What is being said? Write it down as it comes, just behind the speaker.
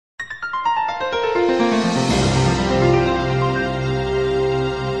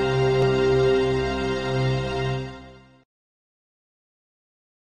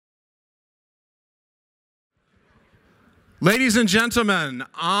Ladies and gentlemen,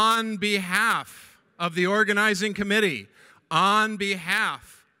 on behalf of the organizing committee, on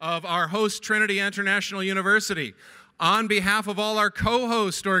behalf of our host, Trinity International University, on behalf of all our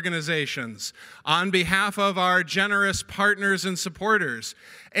co-host organizations, on behalf of our generous partners and supporters,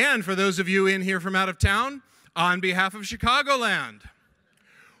 and for those of you in here from out of town, on behalf of Chicagoland,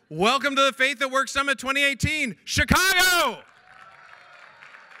 welcome to the Faith at Work Summit 2018, Chicago!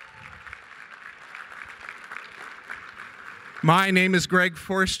 My name is Greg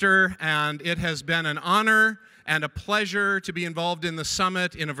Forster, and it has been an honor and a pleasure to be involved in the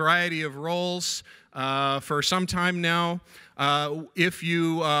summit in a variety of roles for some time now. If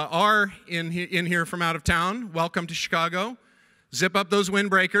you are in here from out of town, welcome to Chicago. Zip up those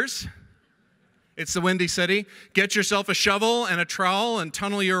windbreakers. It's the Windy City. Get yourself a shovel and a trowel and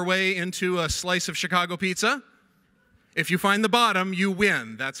tunnel your way into a slice of Chicago pizza. If you find the bottom, you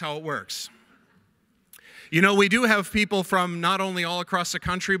win. That's how it works. You know, we do have people from not only all across the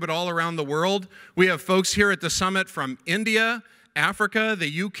country, but all around the world. We have folks here at the summit from India, Africa,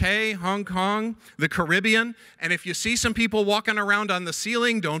 the UK, Hong Kong, the Caribbean. And if you see some people walking around on the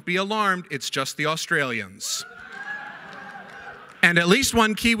ceiling, don't be alarmed. It's just the Australians. And at least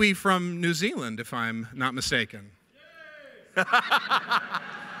one Kiwi from New Zealand, if I'm not mistaken.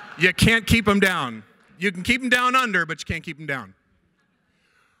 You can't keep them down. You can keep them down under, but you can't keep them down.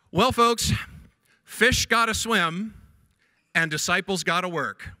 Well, folks, fish gotta swim, and disciples gotta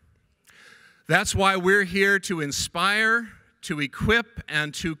work. That's why we're here to inspire, to equip,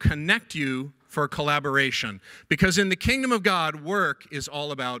 and to connect you for collaboration. Because in the kingdom of God, work is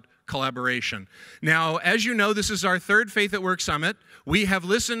all about collaboration. Now, as you know, this is our third Faith at Work Summit. We have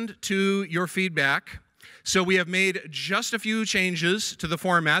listened to your feedback. So we have made just a few changes to the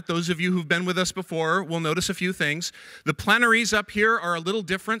format. Those of you who've been with us before will notice a few things. The plenaries up here are a little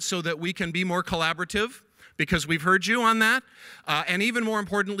different so that we can be more collaborative, because we've heard you on that. And even more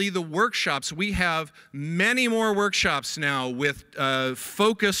importantly, the workshops. We have many more workshops now with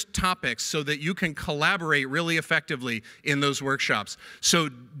focused topics so that you can collaborate really effectively in those workshops. So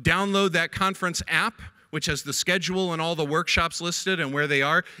download that conference app, which has the schedule and all the workshops listed and where they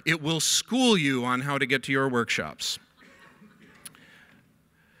are. It will school you on how to get to your workshops.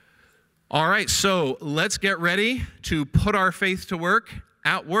 All right, so let's get ready to put our faith to work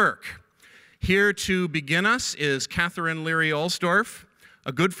at work. Here to begin us is Katherine Leary Alsdorf,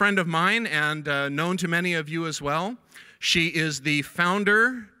 a good friend of mine and known to many of you as well. She is the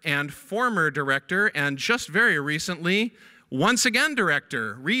founder and former director, and just very recently, once again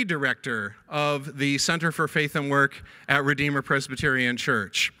redirector of the Center for Faith and Work at Redeemer Presbyterian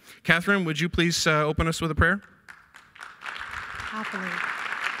Church. Katherine, would you please open us with a prayer? Happily.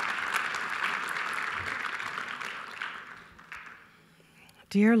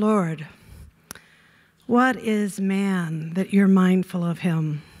 Dear Lord, what is man that you're mindful of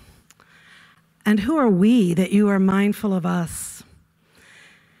him? And who are we that you are mindful of us?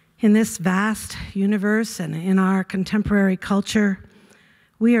 In this vast universe and in our contemporary culture,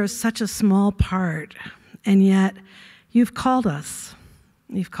 we are such a small part, and yet you've called us.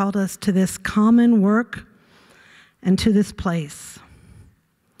 You've called us to this common work and to this place.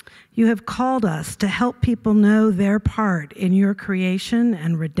 You have called us to help people know their part in your creation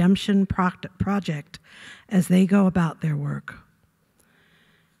and redemption project as they go about their work.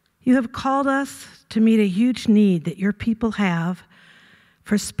 You have called us to meet a huge need that your people have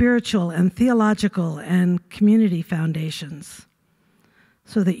for spiritual and theological and community foundations,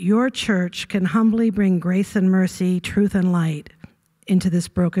 so that your church can humbly bring grace and mercy, truth and light into this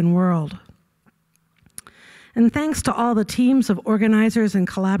broken world. And thanks to all the teams of organizers and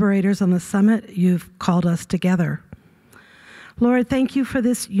collaborators on the summit, you've called us together. Lord, thank you for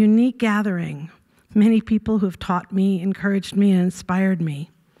this unique gathering. Many people who have taught me, encouraged me, and inspired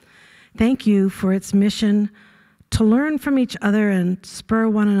me. Thank you for its mission to learn from each other and spur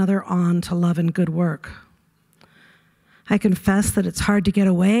one another on to love and good work. I confess that it's hard to get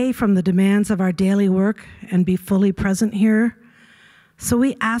away from the demands of our daily work and be fully present here. So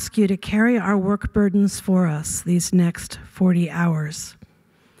we ask you to carry our work burdens for us these next 40 hours.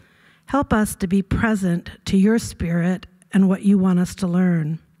 Help us to be present to your spirit and what you want us to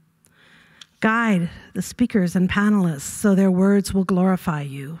learn. Guide the speakers and panelists so their words will glorify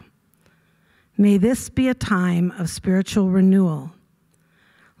you. May this be a time of spiritual renewal.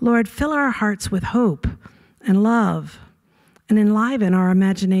 Lord, fill our hearts with hope and love and enliven our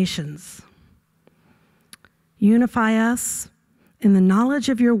imaginations. Unify us in the knowledge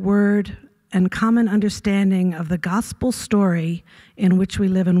of your word and common understanding of the gospel story in which we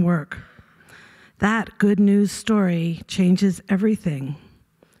live and work. That good news story changes everything.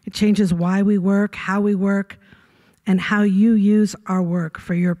 It changes why we work, how we work, and how you use our work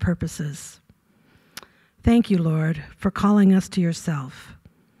for your purposes. Thank you, Lord, for calling us to yourself.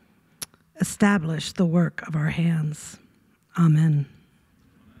 Establish the work of our hands. Amen.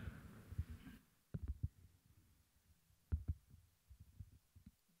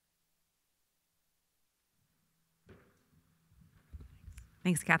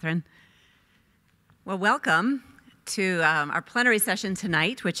 Thanks, Katherine. Well, welcome to our plenary session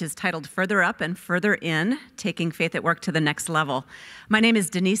tonight, which is titled Further Up and Further In, Taking Faith at Work to the Next Level. My name is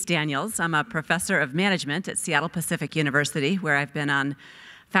Denise Daniels. I'm a professor of management at Seattle Pacific University, where I've been on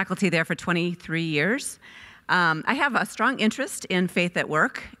faculty there for 23 years. I have a strong interest in faith at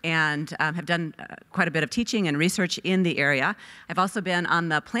work and have done quite a bit of teaching and research in the area. I've also been on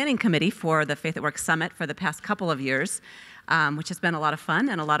the planning committee for the Faith at Work Summit for the past couple of years, which has been a lot of fun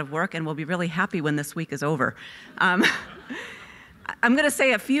and a lot of work, and we'll be really happy when this week is over. I'm going to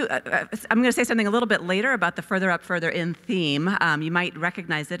say something a little bit later about the Further Up, Further In theme. You might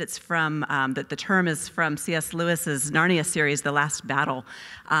recognize it. It's from the term is from C.S. Lewis's Narnia series, The Last Battle,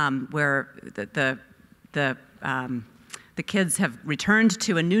 where the kids have returned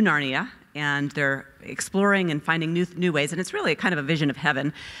to a new Narnia, and they're exploring and finding new ways, and it's really a kind of a vision of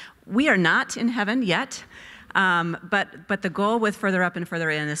heaven. We are not in heaven yet. But the goal with Further Up and Further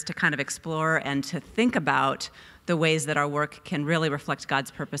In is to kind of explore and to think about the ways that our work can really reflect God's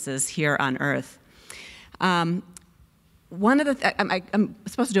purposes here on earth. I'm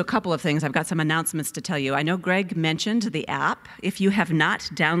supposed to do a couple of things. I've got some announcements to tell you. I know Greg mentioned the app. If you have not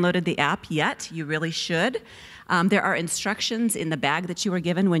downloaded the app yet, you really should. There are instructions in the bag that you were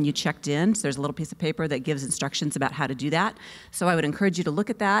given when you checked in. So there's a little piece of paper that gives instructions about how to do that. So I would encourage you to look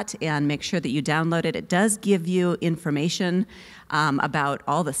at that and make sure that you download it. It does give you information about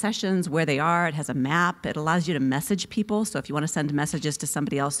all the sessions, where they are. It has a map. It allows you to message people. So if you want to send messages to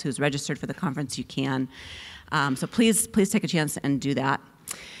somebody else who's registered for the conference, you can. So please take a chance and do that.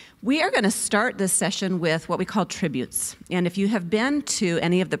 We are going to start this session with what we call tributes. And if you have been to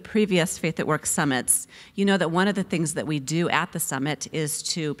any of the previous Faith at Work summits, you know that one of the things that we do at the summit is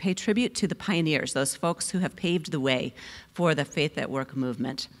to pay tribute to the pioneers, those folks who have paved the way for the Faith at Work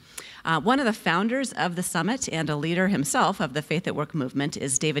movement. One of the founders of the summit and a leader himself of the Faith at Work movement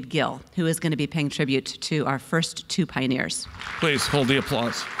is David Gill, who is going to be paying tribute to our first two pioneers. Please hold the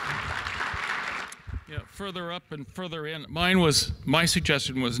applause. Yeah, further up and further in. My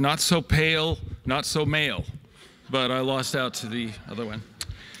suggestion was not so pale, not so male, but I lost out to the other one.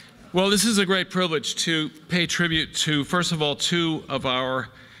 Well, this is a great privilege to pay tribute to, first of all, two of our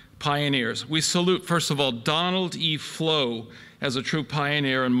pioneers. We salute, first of all, Donald E. Flo as a true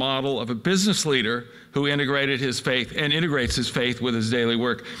pioneer and model of a business leader who integrates his faith with his daily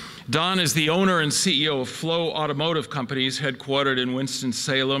work. Don is the owner and CEO of Flo Automotive Companies, headquartered in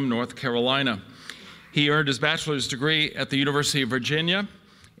Winston-Salem, North Carolina. He earned his bachelor's degree at the University of Virginia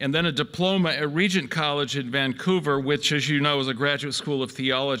and then a diploma at Regent College in Vancouver, which, as you know, is a graduate school of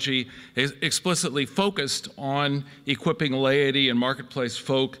theology explicitly focused on equipping laity and marketplace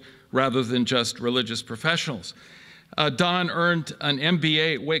folk rather than just religious professionals. Don earned an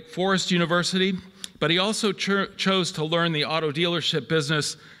MBA at Wake Forest University, but he also chose to learn the auto dealership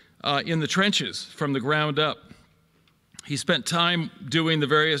business in the trenches from the ground up. He spent time doing the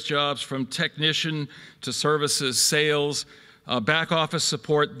various jobs from technician to services, sales, back office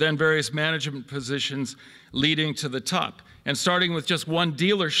support, then various management positions leading to the top. And starting with just one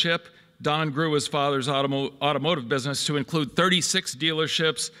dealership, Don grew his father's automotive business to include 36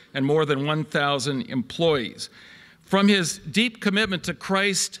 dealerships and more than 1,000 employees. From his deep commitment to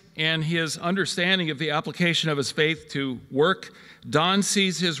Christ and his understanding of the application of his faith to work, Don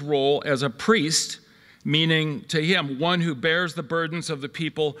sees his role as a priest, meaning to him, one who bears the burdens of the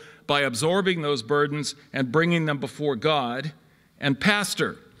people by absorbing those burdens and bringing them before God, and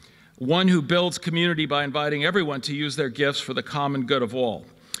pastor, one who builds community by inviting everyone to use their gifts for the common good of all.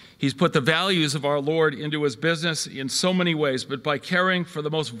 He's put the values of our Lord into his business in so many ways, but by caring for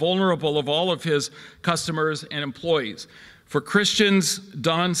the most vulnerable of all of his customers and employees. For Christians,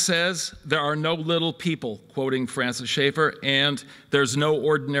 Don says, there are no little people, quoting Francis Schaeffer, and there's no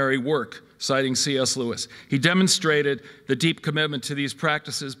ordinary work, citing C.S. Lewis. He demonstrated the deep commitment to these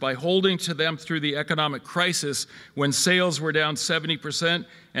practices by holding to them through the economic crisis when sales were down 70%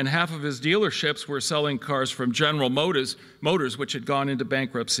 and half of his dealerships were selling cars from General Motors, which had gone into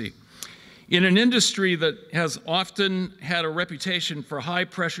bankruptcy. In an industry that has often had a reputation for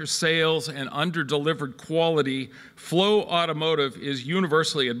high-pressure sales and under-delivered quality, Flo Automotive is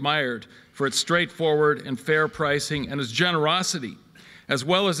universally admired for its straightforward and fair pricing and its generosity, as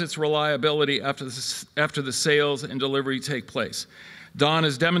well as its reliability after the sales and delivery take place. Don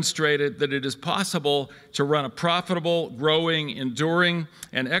has demonstrated that it is possible to run a profitable, growing, enduring,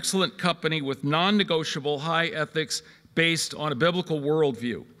 and excellent company with non-negotiable high ethics based on a biblical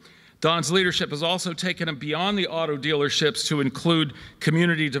worldview. Don's leadership has also taken him beyond the auto dealerships to include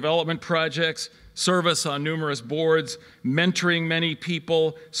community development projects, service on numerous boards, mentoring many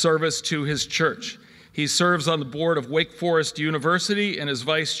people, service to his church. He serves on the board of Wake Forest University and is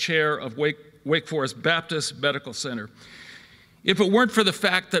vice chair of Wake Forest Baptist Medical Center. If it weren't for the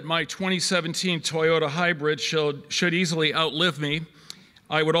fact that my 2017 Toyota Hybrid should easily outlive me,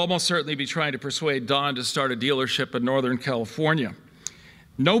 I would almost certainly be trying to persuade Don to start a dealership in Northern California.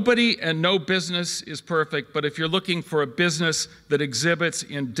 Nobody and no business is perfect, but if you're looking for a business that exhibits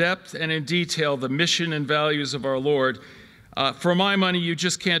in depth and in detail the mission and values of our Lord, for my money, you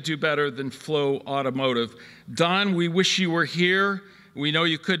just can't do better than Flow Automotive. Don, we wish you were here. We know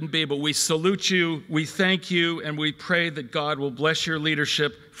you couldn't be, but we salute you, we thank you, and we pray that God will bless your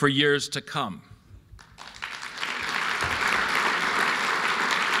leadership for years to come.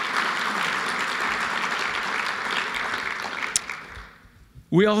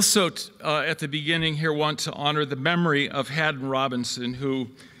 We also, at the beginning here, want to honor the memory of Haddon Robinson, who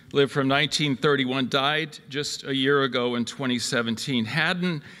lived from 1931, died just a year ago in 2017.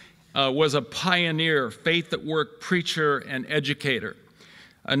 Haddon was a pioneer, faith at work preacher and educator.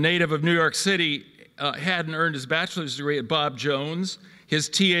 A native of New York City, Haddon earned his bachelor's degree at Bob Jones, his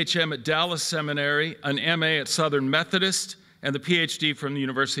THM at Dallas Seminary, an MA at Southern Methodist, and the PhD from the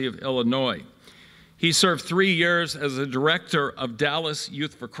University of Illinois. He served 3 years as the director of Dallas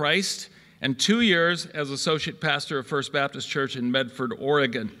Youth for Christ and 2 years as associate pastor of First Baptist Church in Medford,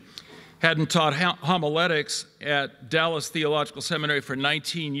 Oregon. Haddon taught homiletics at Dallas Theological Seminary for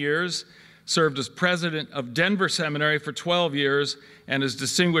 19 years, served as president of Denver Seminary for 12 years, and as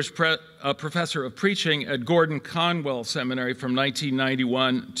distinguished professor of preaching at Gordon Conwell Seminary from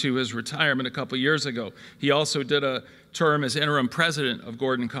 1991 to his retirement a couple years ago. He also did a term as interim president of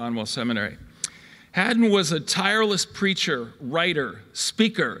Gordon Conwell Seminary. Haddon was a tireless preacher, writer,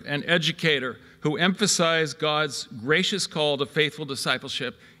 speaker, and educator who emphasized God's gracious call to faithful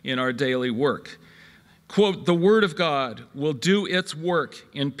discipleship in our daily work. Quote, "The Word of God will do its work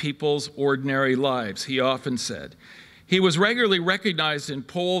in people's ordinary lives," he often said. He was regularly recognized in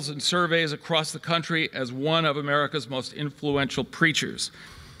polls and surveys across the country as one of America's most influential preachers.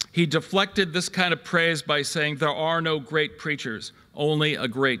 He deflected this kind of praise by saying, "There are no great preachers, only a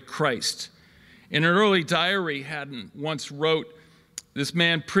great Christ." In an early diary, Haddon once wrote, "This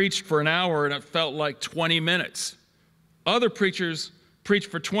man preached for an hour and it felt like 20 minutes. Other preachers preach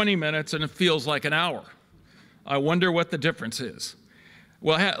for 20 minutes and it feels like an hour. I wonder what the difference is."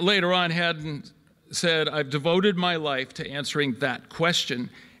 Well, later on, Haddon said, "I've devoted my life to answering that question."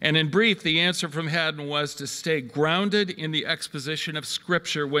 And in brief, the answer from Haddon was to stay grounded in the exposition of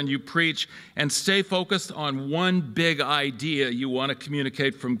Scripture when you preach and stay focused on one big idea you want to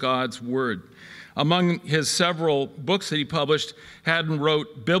communicate from God's Word. Among his several books that he published, Haddon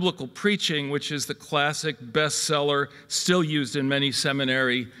wrote Biblical Preaching, which is the classic bestseller still used in many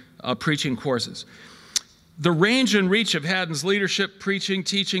seminary preaching courses. The range and reach of Haddon's leadership, preaching,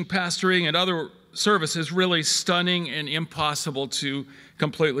 teaching, pastoring, and other service is really stunning and impossible to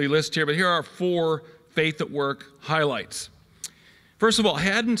completely list here, but here are 4 Faith at Work highlights. First of all,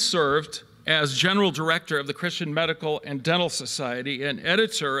 Haddon served as General Director of the Christian Medical and Dental Society and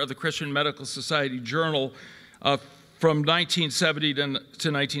editor of the Christian Medical Society Journal from 1970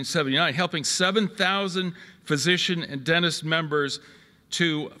 to 1979, helping 7,000 physician and dentist members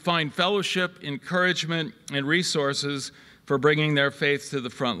to find fellowship, encouragement, and resources for bringing their faith to the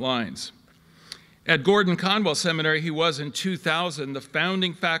front lines. At Gordon Conwell Seminary, he was in 2000 the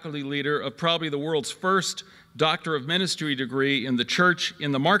founding faculty leader of probably the world's first Doctor of Ministry degree in the Church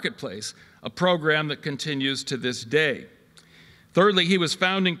in the Marketplace, a program that continues to this day. Thirdly, he was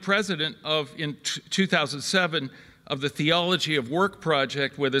founding president in 2007 of the Theology of Work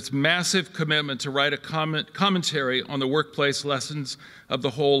Project with its massive commitment to write a commentary on the workplace lessons of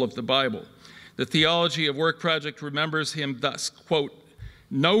the whole of the Bible. The Theology of Work Project remembers him thus, quote,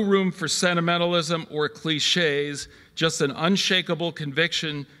 "No room for sentimentalism or cliches, just an unshakable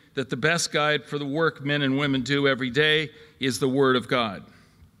conviction that the best guide for the work men and women do every day is the Word of God."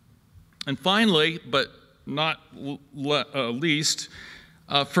 And finally, but not least,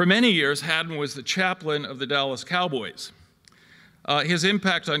 for many years, Haddon was the chaplain of the Dallas Cowboys. His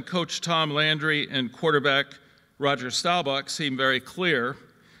impact on Coach Tom Landry and quarterback Roger Staubach seemed very clear.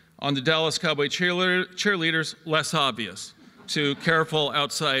 On the Dallas Cowboy cheerleaders, less obvious to careful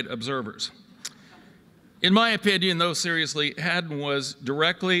outside observers. In my opinion, though seriously, Haddon was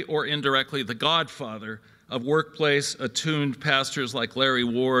directly or indirectly the godfather of workplace attuned pastors like Larry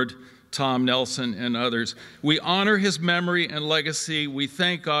Ward, Tom Nelson, and others. We honor his memory and legacy. We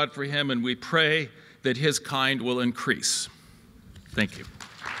thank God for him, and we pray that his kind will increase. Thank you.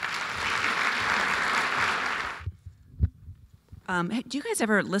 Do you guys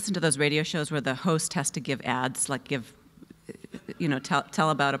ever listen to those radio shows where the host has to give ads, like tell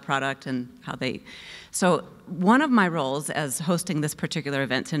about a product and how they... So one of my roles as hosting this particular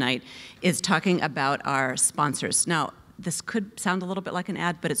event tonight is talking about our sponsors. Now, this could sound a little bit like an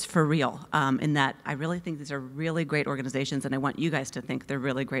ad, but it's for real, in that I really think these are really great organizations, and I want you guys to think they're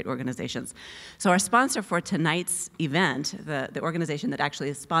really great organizations. So our sponsor for tonight's event, the organization that actually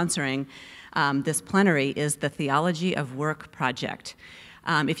is sponsoring this plenary, is the Theology of Work Project.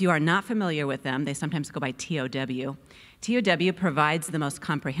 If you are not familiar with them, they sometimes go by TOW. TOW provides the most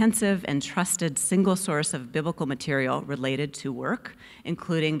comprehensive and trusted single source of biblical material related to work,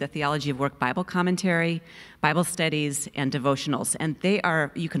 including the Theology of Work Bible commentary, Bible studies, and devotionals. And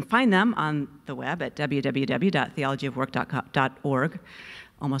you can find them on the web at www.theologyofwork.org.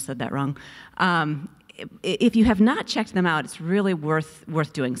 Almost said that wrong. If you have not checked them out, it's really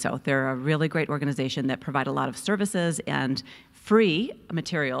worth doing so. They're a really great organization that provide a lot of services and free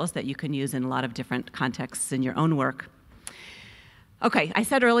materials that you can use in a lot of different contexts in your own work. Okay, I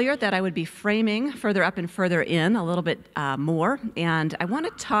said earlier that I would be framing further up and further in a little bit more, and I want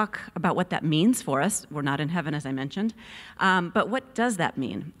to talk about what that means for us. We're not in heaven, as I mentioned, but what does that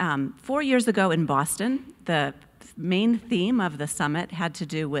mean? 4 years ago in Boston, the main theme of the summit had to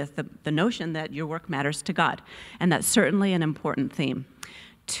do with the notion that your work matters to God, and that's certainly an important theme.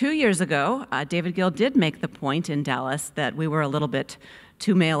 2 years ago, David Gill did make the point in Dallas that we were a little bit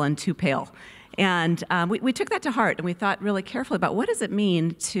too male and too pale. And we took that to heart, and we thought really carefully about what does it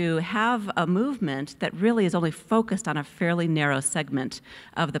mean to have a movement that really is only focused on a fairly narrow segment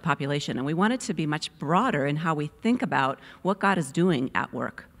of the population. And we want it to be much broader in how we think about what God is doing at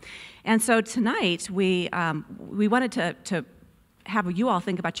work. And so tonight, we wanted to have you all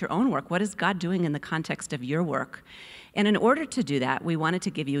think about your own work. What is God doing in the context of your work? And in order to do that, we wanted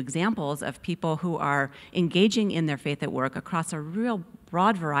to give you examples of people who are engaging in their faith at work across a real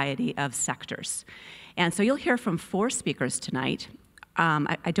broad variety of sectors. And so you'll hear from 4 speakers tonight.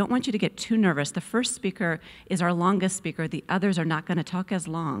 I don't want you to get too nervous. The first speaker is our longest speaker. The others are not going to talk as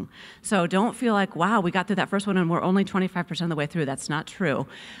long. So don't feel like, wow, we got through that first one and we're only 25% of the way through. That's not true.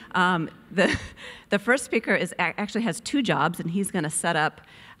 The first speaker actually has 2 jobs, and he's going to set up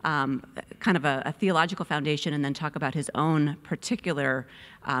kind of a theological foundation and then talk about his own particular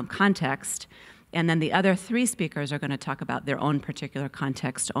context. And then the other 3 speakers are going to talk about their own particular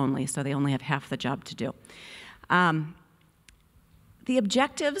context only, so they only have half the job to do. The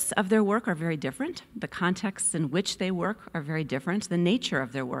objectives of their work are very different. The contexts in which they work are very different. The nature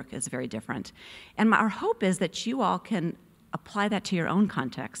of their work is very different. And our hope is that you all can apply that to your own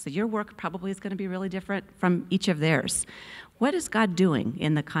context. So your work probably is going to be really different from each of theirs. What is God doing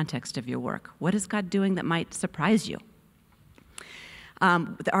in the context of your work? What is God doing that might surprise you?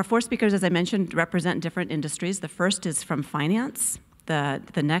 Our 4 speakers, as I mentioned, represent different industries. The first is from finance.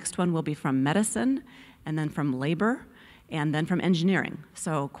 The next one will be from medicine, and then from labor, and then from engineering.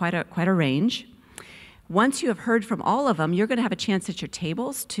 So quite a range. Once you have heard from all of them, you're going to have a chance at your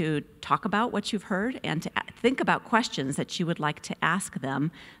tables to talk about what you've heard and to think about questions that you would like to ask them.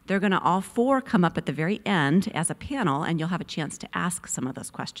 They're going to all 4 come up at the very end as a panel, and you'll have a chance to ask some of those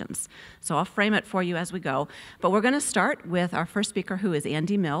questions. So I'll frame it for you as we go. But we're going to start with our first speaker, who is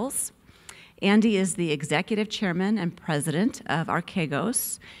Andy Mills. Andy is the executive chairman and president of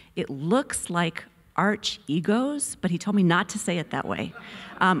Archegos. It looks like Arch-Egos, but he told me not to say it that way.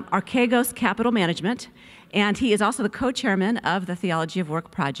 Archegos Capital Management, and he is also the co-chairman of the Theology of Work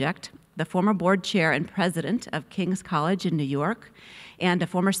Project, the former board chair and president of King's College in New York, and a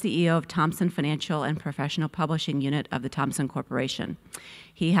former CEO of Thomson Financial and Professional Publishing Unit of the Thomson Corporation.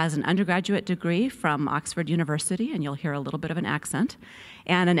 He has an undergraduate degree from Oxford University, and you'll hear a little bit of an accent,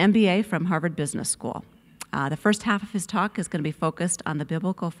 and an MBA from Harvard Business School. The first half of his talk is going to be focused on the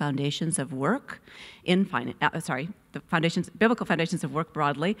biblical foundations of work in biblical foundations of work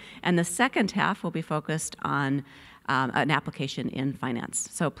broadly, and the second half will be focused on an application in finance.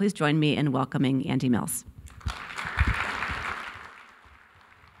 So please join me in welcoming Andy Mills.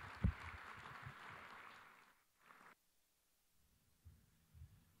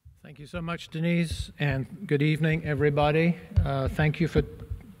 Thank you so much, Denise, and good evening, everybody. Thank you for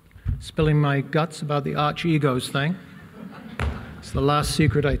spilling my guts about the Arch-Egos thing. It's the last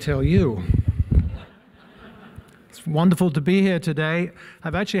secret I tell you. It's wonderful to be here today.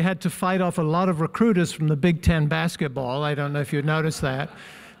 I've actually had to fight off a lot of recruiters from the Big Ten basketball. I don't know if you noticed that.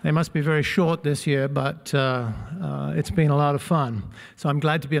 They must be very short this year, but it's been a lot of fun. So I'm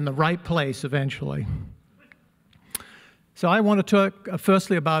glad to be in the right place eventually. So I want to talk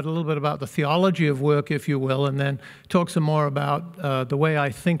firstly about a little bit about the theology of work, if you will, and then talk some more about the way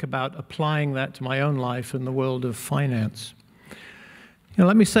I think about applying that to my own life in the world of finance. You know,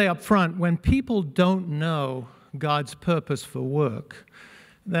 let me say up front, when people don't know God's purpose for work,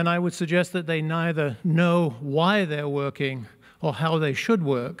 then I would suggest that they neither know why they're working or how they should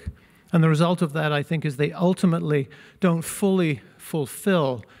work. And the result of that, I think, is they ultimately don't fully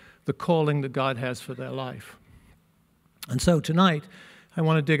fulfill the calling that God has for their life. And so tonight, I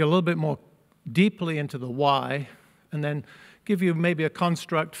want to dig a little bit more deeply into the why, and then give you maybe a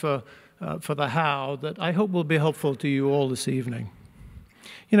construct for the how that I hope will be helpful to you all this evening.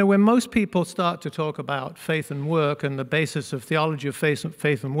 You know, when most people start to talk about faith and work and the basis of theology of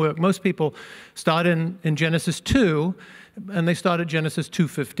faith and work, most people start in Genesis 2, and they start at Genesis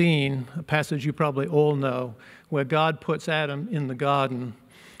 2:15, a passage you probably all know, where God puts Adam in the garden,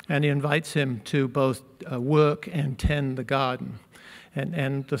 and he invites him to both work and tend the garden.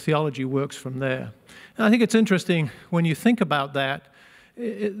 And the theology works from there. And I think it's interesting when you think about that,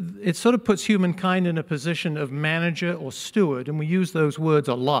 it sort of puts humankind in a position of manager or steward, and we use those words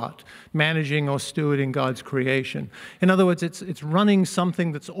a lot, managing or stewarding God's creation. In other words, it's running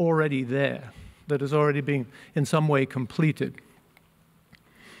something that's already there, that has already been in some way completed.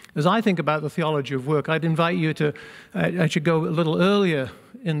 As I think about the theology of work, I'd invite you to, I should go a little earlier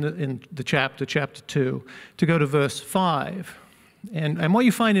in the chapter 2, to go to verse 5. And what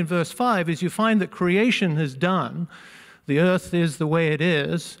you find in verse 5 is you find that creation is done. The earth is the way it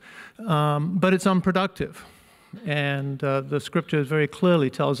is, but it's unproductive. And the scripture very clearly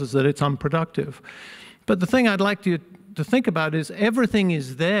tells us that it's unproductive. But the thing I'd like you to think about is everything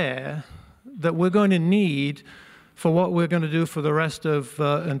is there that we're going to need for what we're going to do for the rest of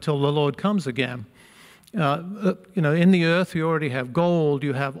until the Lord comes again. You know, in the earth, you already have gold,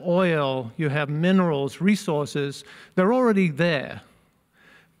 you have oil, you have minerals, resources. They're already there,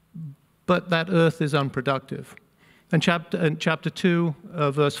 but that earth is unproductive. And chapter 2,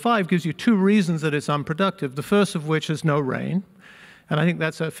 verse 5 gives you two reasons that it's unproductive. The first of which is no rain. And I think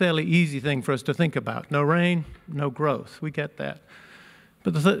that's a fairly easy thing for us to think about. No rain, no growth. We get that.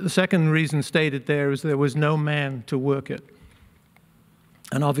 But the second reason stated there is there was no man to work it.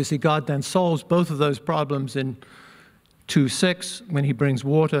 And obviously God then solves both of those problems in 2:6 when he brings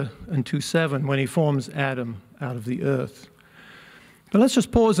water, and 2:7 when he forms Adam out of the earth. But let's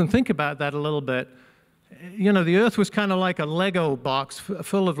just pause and think about that a little bit. You know, the earth was kind of like a Lego box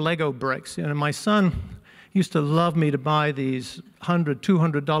full of Lego bricks. You know, my son used to love me to buy these $100,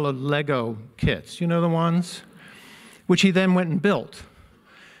 $200 Lego kits. You know the ones? Which he then went and built.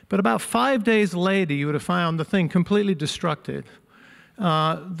 But about 5 days later, you would have found the thing completely destructed.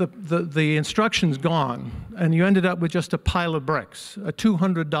 The instructions gone, and you ended up with just a pile of bricks, a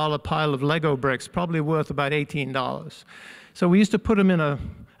 $200 pile of Lego bricks, probably worth about $18. So we used to put them in a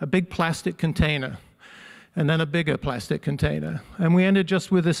big plastic container, and then a bigger plastic container. And we ended just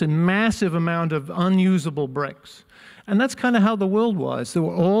with this massive amount of unusable bricks. And that's kind of how the world was. There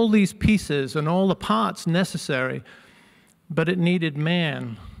were all these pieces and all the parts necessary, but it needed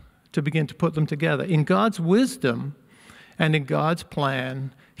man to begin to put them together. In God's wisdom and in God's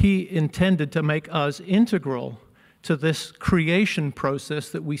plan, he intended to make us integral to this creation process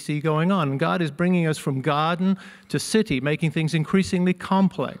that we see going on. And God is bringing us from garden to city, making things increasingly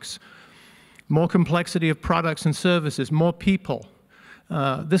complex. More complexity of products and services, more people.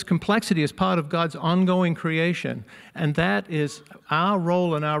 This complexity is part of God's ongoing creation, and that is our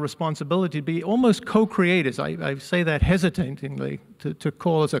role and our responsibility to be almost co-creators. I say that hesitatingly, to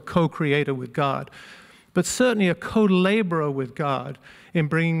call us a co-creator with God, but certainly a co-laborer with God in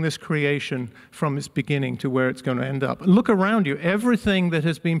bringing this creation from its beginning to where it's going to end up. Look around you. Everything that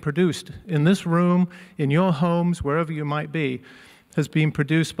has been produced in this room, in your homes, wherever you might be, has been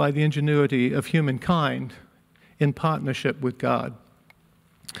produced by the ingenuity of humankind in partnership with God.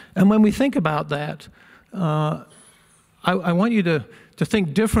 And when we think about that, I want you to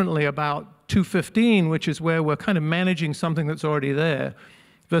think differently about 2:15, which is where we're kind of managing something that's already there,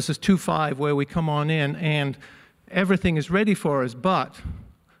 versus 2:5, where we come on in and everything is ready for us, but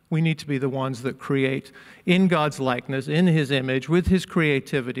we need to be the ones that create in God's likeness, in his image, with his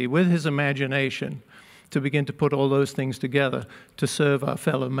creativity, with his imagination, to begin to put all those things together to serve our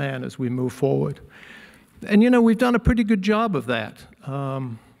fellow man as we move forward. And you know, we've done a pretty good job of that.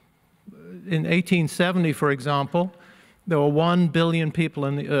 In 1870, for example, there were 1 billion people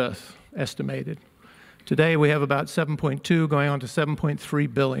on the earth, estimated. Today we have about 7.2, going on to 7.3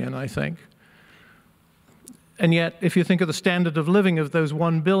 billion, I think. And yet, if you think of the standard of living of those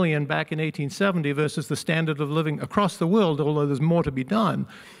 1 billion back in 1870 versus the standard of living across the world, although there's more to be done,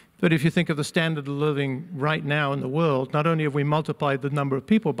 but if you think of the standard of living right now in the world, not only have we multiplied the number of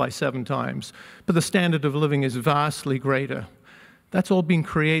people by 7 times, but the standard of living is vastly greater. That's all being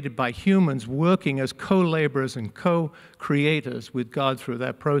created by humans working as co-laborers and co-creators with God through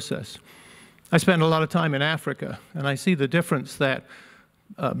that process. I spend a lot of time in Africa, and I see the difference that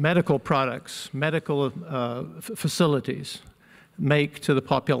medical products, medical facilities make to the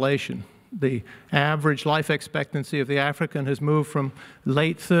population. The average life expectancy of the African has moved from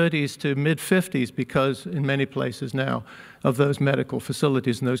late 30s to mid-50s because, in many places now, of those medical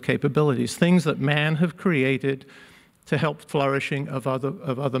facilities and those capabilities, things that man have created to help flourishing of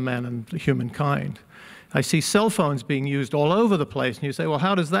other man and humankind. I see cell phones being used all over the place, and you say, well,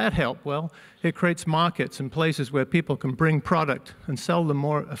 how does that help? Well, it creates markets and places where people can bring product and sell them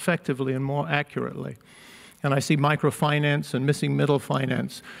more effectively and more accurately. And I see microfinance and missing middle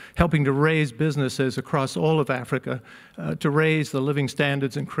finance helping to raise businesses across all of Africa to raise the living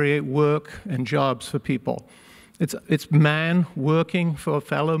standards and create work and jobs for people. It's man working for a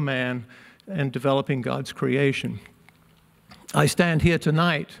fellow man and developing God's creation. I stand here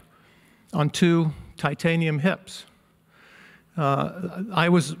tonight on 2 titanium hips. I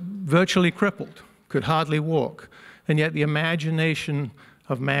was virtually crippled, could hardly walk, and yet the imagination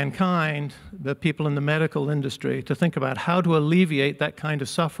of mankind, the people in the medical industry, to think about how to alleviate that kind of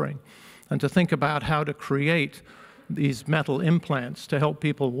suffering and to think about how to create these metal implants to help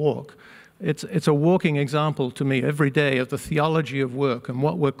people walk. It's a walking example to me every day of the theology of work and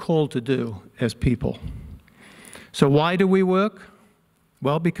what we're called to do as people. So why do we work?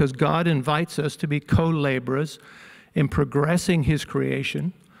 Well, because God invites us to be co-laborers in progressing His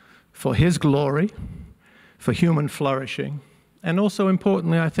creation for His glory, for human flourishing, and also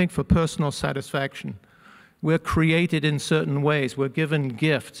importantly, I think, for personal satisfaction. We're created in certain ways. We're given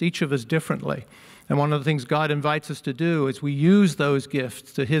gifts, each of us differently. And one of the things God invites us to do is we use those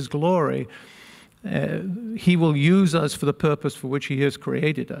gifts to His glory. He will use us for the purpose for which He has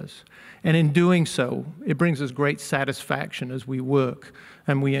created us. And in doing so, it brings us great satisfaction as we work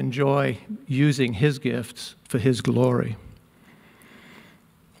and we enjoy using His gifts for His glory.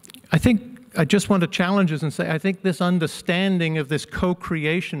 I just want to challenge us and say, I think this understanding of this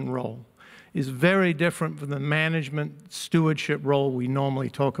co-creation role is very different from the management stewardship role we normally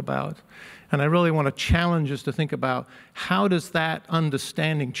talk about. And I really want to challenge us to think about how does that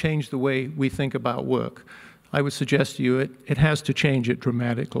understanding change the way we think about work. I would suggest to you it has to change it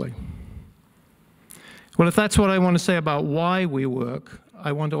dramatically. Well, if that's what I want to say about why we work,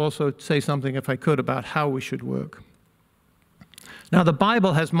 I want to also say something, if I could, about how we should work. Now, the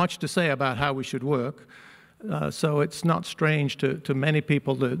Bible has much to say about how we should work, so it's not strange to many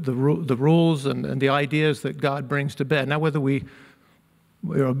people the rules and the ideas that God brings to bear. Now, whether we're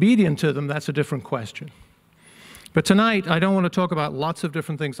obedient to them, that's a different question. But tonight, I don't want to talk about lots of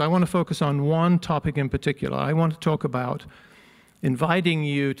different things. I want to focus on one topic in particular. I want to talk about inviting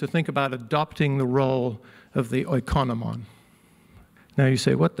you to think about adopting the role of the oikonomon. Now, you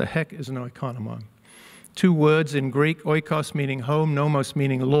say, what the heck is an oikonomon? 2 words in Greek, oikos meaning home, nomos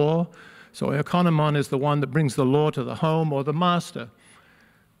meaning law. So oikonomon is the one that brings the law to the home, or the master,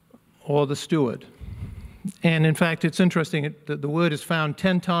 or the steward. And in fact, it's interesting that the word is found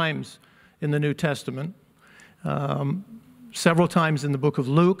 10 times in the New Testament, several times in the book of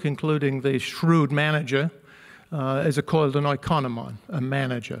Luke, including the shrewd manager, is called an oikonomon, a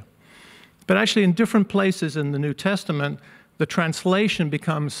manager. But actually in different places in the New Testament, the translation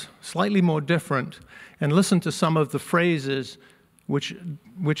becomes slightly more different. And listen to some of the phrases which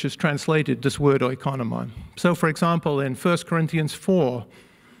is translated this word oikonomon. So, for example, in 1 Corinthians 4,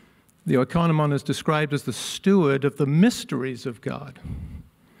 the oikonomon is described as the steward of the mysteries of God.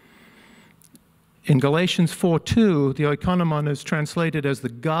 In Galatians 4:2, the oikonomon is translated as the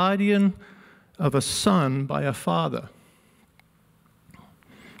guardian of a son by a father.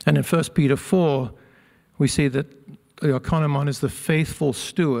 And in 1 Peter 4, we see that the oikonomon is the faithful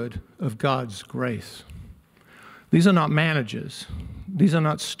steward of God's grace. These are not managers. These are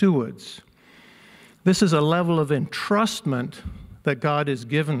not stewards. This is a level of entrustment that God has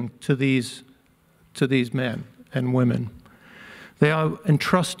given to these men and women. They are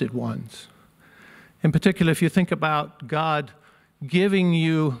entrusted ones. In particular, if you think about God giving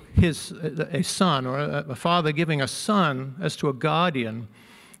you a son, or a father giving a son as to a guardian,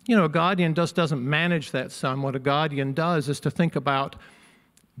 you know, a guardian doesn't manage that son. What a guardian does is to think about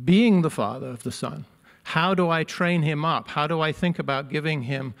being the father of the son. How do I train him up? How do I think about giving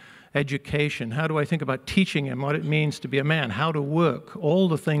him education? How do I think about teaching him what it means to be a man, how to work, all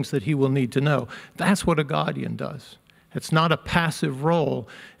the things that he will need to know? That's what a guardian does. It's not a passive role.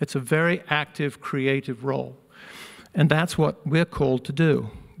 It's a very active, creative role. And that's what we're called to do.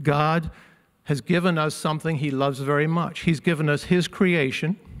 God has given us something he loves very much. He's given us his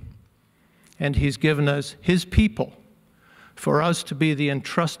creation, and he's given us his people for us to be the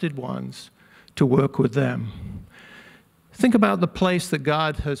entrusted ones to work with them. Think about the place that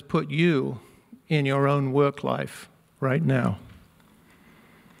God has put you in your own work life right now.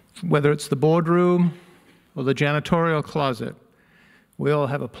 Whether it's the boardroom or the janitorial closet, we all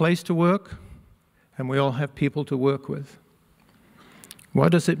have a place to work, and we all have people to work with.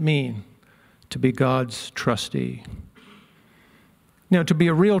 What does it mean to be God's trustee? You know, to be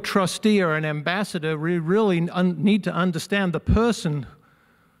a real trustee or an ambassador, we really need to understand the person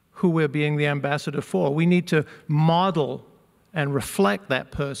who we're being the ambassador for. We need to model and reflect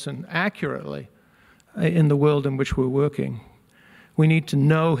that person accurately in the world in which we're working. We need to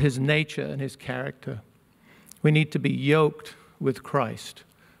know his nature and his character. We need to be yoked with Christ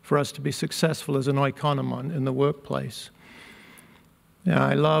for us to be successful as an oikonomon in the workplace. Yeah,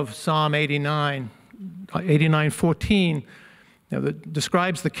 I love Psalm 89:14, that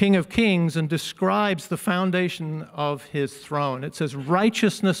describes the King of Kings and describes the foundation of his throne. It says,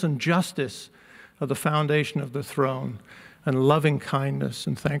 righteousness and justice are the foundation of the throne, and loving kindness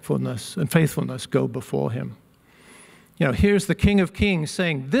and thankfulness and faithfulness go before him. You know, here's the King of Kings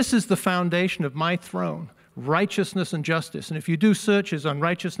saying, this is the foundation of my throne, righteousness and justice. And if you do searches on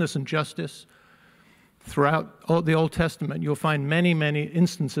righteousness and justice throughout the Old Testament, you'll find many, many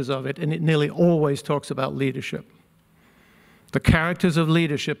instances of it, and it nearly always talks about leadership. The characters of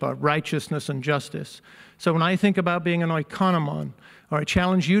leadership are righteousness and justice. So when I think about being an oikonomon, or I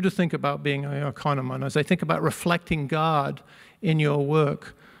challenge you to think about being an oikonomon, as I think about reflecting God in your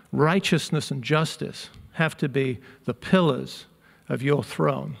work, righteousness and justice have to be the pillars of your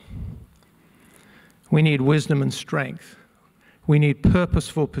throne. We need wisdom and strength. We need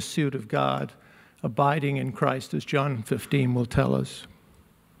purposeful pursuit of God, abiding in Christ, as John 15 will tell us.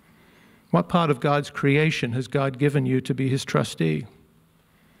 What part of God's creation has God given you to be his trustee?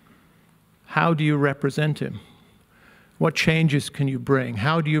 How do you represent him? What changes can you bring?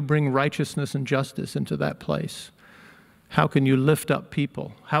 How do you bring righteousness and justice into that place? How can you lift up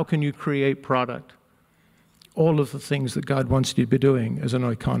people? How can you create product? All of the things that God wants you to be doing as an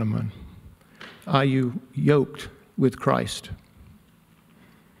oikonomon. Are you yoked with Christ?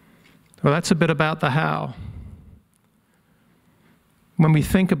 Well, that's a bit about the how. When we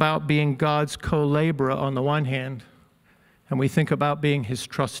think about being God's co-laborer on the one hand, and we think about being his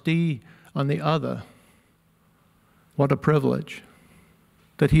trustee on the other, what a privilege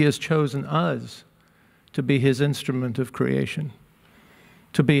that he has chosen us to be his instrument of creation,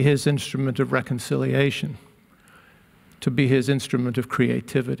 to be his instrument of reconciliation, to be his instrument of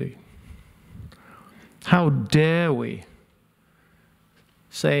creativity. How dare we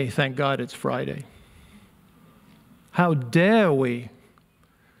say, thank God it's Friday? How dare we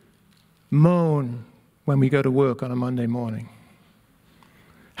moan when we go to work on a Monday morning?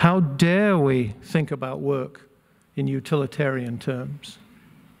 How dare we think about work in utilitarian terms?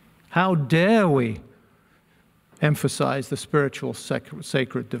 How dare we emphasize the spiritual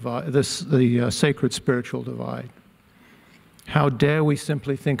sacred divide, the sacred spiritual divide? How dare we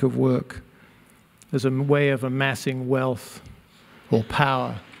simply think of work as a way of amassing wealth or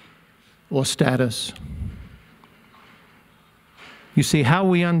power or status? You see, how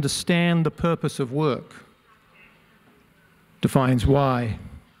we understand the purpose of work defines why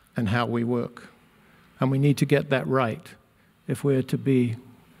and how we work. And we need to get that right if we're to be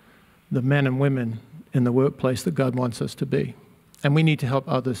the men and women in the workplace that God wants us to be. And we need to help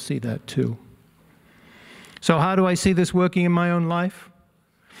others see that too. So how do I see this working in my own life?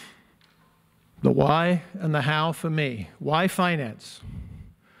 The why and the how for me. Why finance?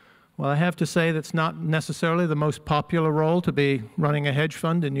 Well, I have to say that's not necessarily the most popular role to be running a hedge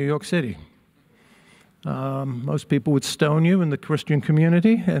fund in New York City. Most people would stone you in the Christian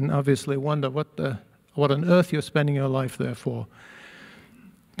community and obviously wonder what on earth you're spending your life there for.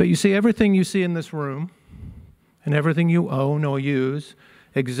 But you see, everything you see in this room and everything you own or use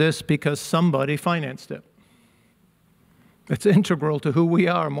exists because somebody financed it. It's integral to who we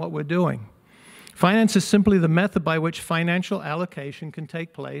are and what we're doing. Finance is simply the method by which financial allocation can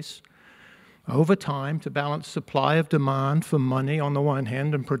take place over time to balance supply of demand for money on the one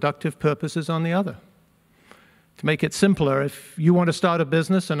hand and productive purposes on the other. To make it simpler, if you want to start a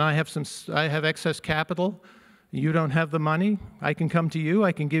business and I have excess capital, you don't have the money, I can come to you,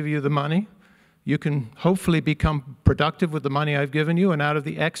 I can give you the money, You can hopefully become productive with the money I've given you, and out of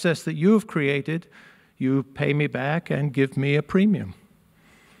the excess that you have created, you pay me back and give me a premium.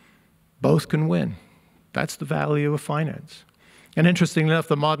 Both can win. That's the value of finance. And interestingly enough,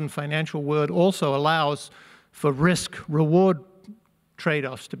 the modern financial world also allows for risk-reward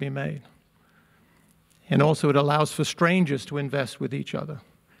trade-offs to be made. And also it allows for strangers to invest with each other.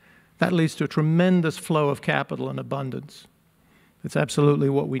 That leads to a tremendous flow of capital and abundance. It's absolutely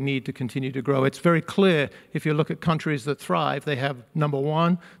what we need to continue to grow. It's very clear if you look at countries that thrive, they have, number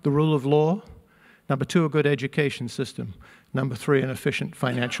one, the rule of law, number two, a good education system, number three, an efficient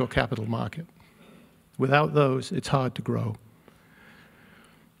financial capital market. Without those, it's hard to grow.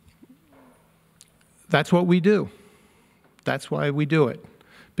 That's what we do. That's why we do it,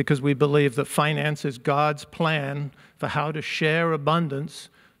 because we believe that finance is God's plan for how to share abundance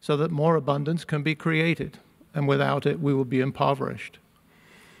so that more abundance can be created. And without it, we will be impoverished.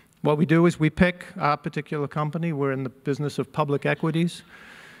 What we do is we pick our particular company. We're in the business of public equities.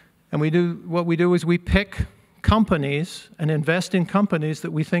 And what we do is we pick companies and invest in companies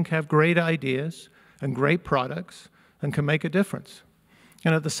that we think have great ideas and great products and can make a difference.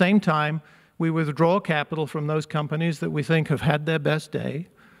 And at the same time, we withdraw capital from those companies that we think have had their best day,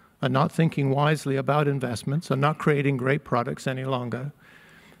 are not thinking wisely about investments, are not creating great products any longer.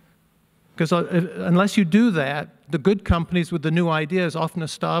 Because unless you do that, the good companies with the new ideas often are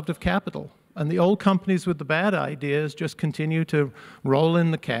starved of capital. And the old companies with the bad ideas just continue to roll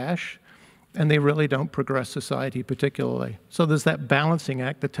in the cash, and they really don't progress society particularly. So there's that balancing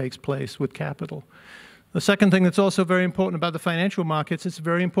act that takes place with capital. The second thing that's also very important about the financial markets, it's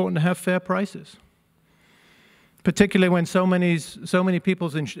very important to have fair prices. Particularly when so many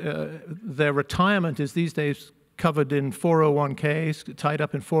people's their retirement is these days covered in 401ks, tied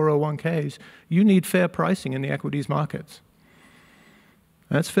up in 401ks, you need fair pricing in the equities markets.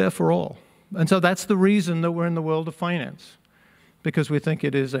 That's fair for all. And so that's the reason that we're in the world of finance, because we think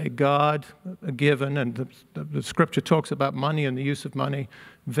it is a God-given, and the scripture talks about money and the use of money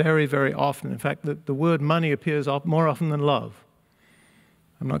very, very often. In fact, the word money appears more often than love.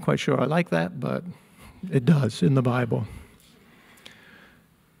 I'm not quite sure I like that, but it does in the Bible.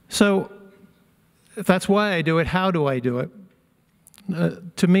 So if that's why I do it, how do I do it?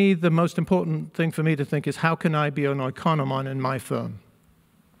 To me, the most important thing for me to think is, how can I be an oikonomon in my firm?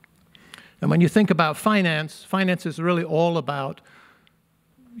 And when you think about finance, finance is really all about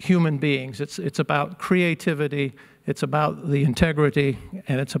human beings. It's about creativity, it's about the integrity,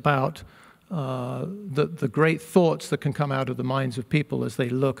 and it's about the great thoughts that can come out of the minds of people as they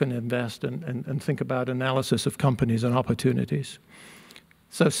look and invest and think about analysis of companies and opportunities.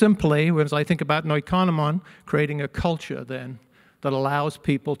 So simply, as I think about an oikonomon, creating a culture then that allows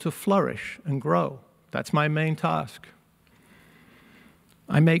people to flourish and grow. That's my main task.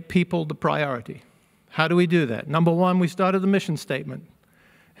 I make people the priority. How do we do that? Number one, we started the mission statement.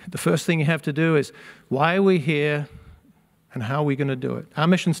 The first thing you have to do is, why are we here and how are we going to do it? Our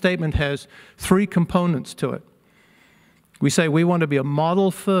mission statement has three components to it. We say we want to be a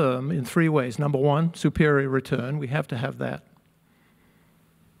model firm in three ways. Number one, superior return. We have to have that.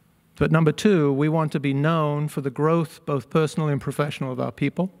 But number two, we want to be known for the growth, both personal and professional, of our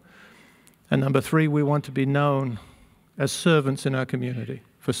people. And number three, we want to be known as servants in our community,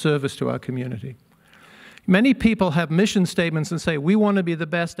 for service to our community. Many people have mission statements and say, we want to be the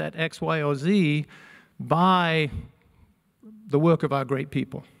best at X, Y, or Z by the work of our great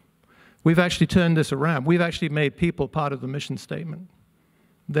people. We've actually turned this around. We've actually made people part of the mission statement.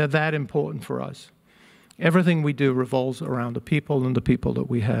 They're that important for us. Everything we do revolves around the people and the people that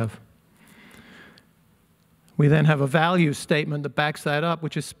we have. We then have a value statement that backs that up,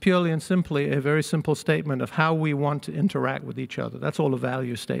 which is purely and simply a very simple statement of how we want to interact with each other. That's all a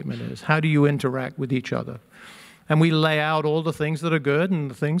value statement is. How do you interact with each other? And we lay out all the things that are good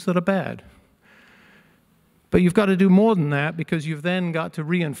and the things that are bad. But you've got to do more than that, because you've then got to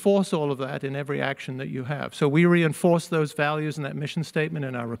reinforce all of that in every action that you have. So we reinforce those values and that mission statement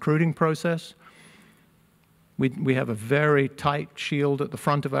in our recruiting process. We have a very tight shield at the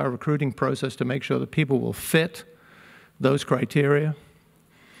front of our recruiting process to make sure that people will fit those criteria.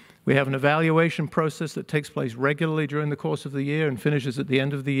 We have an evaluation process that takes place regularly during the course of the year and finishes at the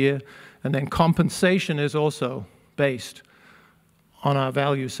end of the year. And then compensation is also based on our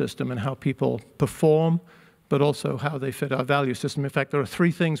value system and how people perform, but also how they fit our value system. In fact, there are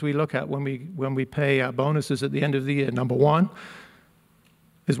three things we look at when we pay our bonuses at the end of the year. Number one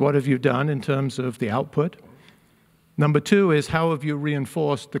is, what have you done in terms of the output? Number two is, how have you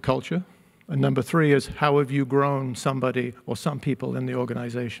reinforced the culture? And number three is, how have you grown somebody or some people in the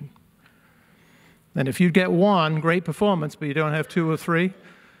organization? And if you get one, great performance, but you don't have two or three,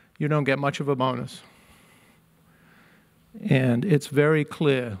 you don't get much of a bonus. And it's very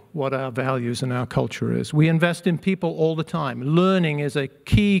clear what our values and our culture is. We invest in people all the time. Learning is a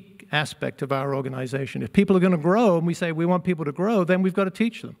key aspect of our organization. If people are going to grow, and we say we want people to grow, then we've got to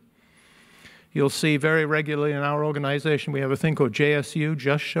teach them. You'll see very regularly in our organization, we have a thing called JSU,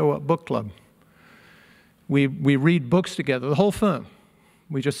 Just Show Up Book Club. We read books together, the whole firm.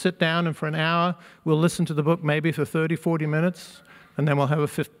 We just sit down, and for an hour, we'll listen to the book maybe for 30, 40 minutes, and then we'll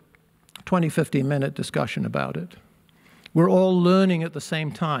have a 20, 15-minute discussion about it. We're all learning at the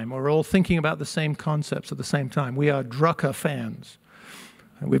same time. We're all thinking about the same concepts at the same time. We are Drucker fans.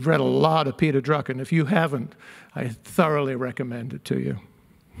 And we've read a lot of Peter Drucker, and if you haven't, I thoroughly recommend it to you.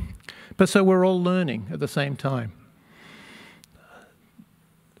 But so we're all learning at the same time.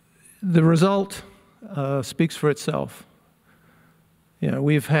 The result speaks for itself. You know,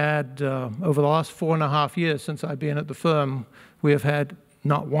 we've had, over the last 4.5 years since I've been at the firm, we have had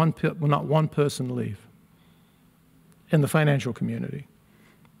not one person leave in the financial community,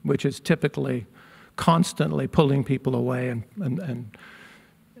 which is typically constantly pulling people away and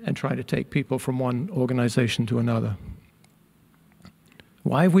trying to take people from one organization to another.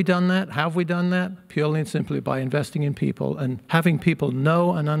 Why have we done that? How have we done that? Purely and simply by investing in people and having people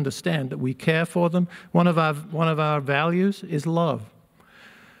know and understand that we care for them. One of our values is love.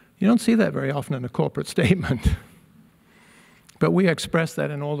 You don't see that very often in a corporate statement. But we express that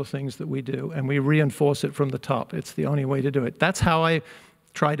in all the things that we do, and we reinforce it from the top. It's the only way to do it. That's how I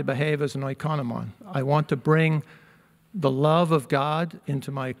try to behave as an oikonomon. I want to bring the love of God into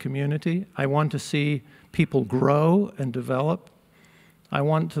my community. I want to see people grow and develop. I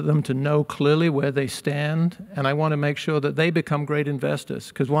want them to know clearly where they stand, and I want to make sure that they become great investors,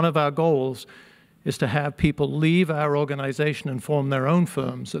 because one of our goals is to have people leave our organization and form their own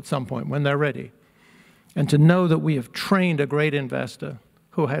firms at some point when they're ready. And to know that we have trained a great investor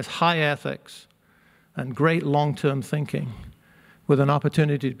who has high ethics and great long-term thinking with an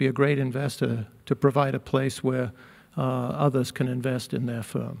opportunity to be a great investor to provide a place where others can invest in their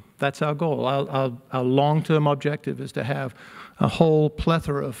firm. That's our goal. Our long-term objective is to have a whole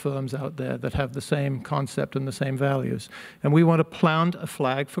plethora of firms out there that have the same concept and the same values. And we want to plant a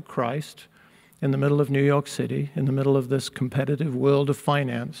flag for Christ in the middle of New York City, in the middle of this competitive world of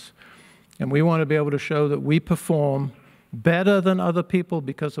finance. And we want to be able to show that we perform better than other people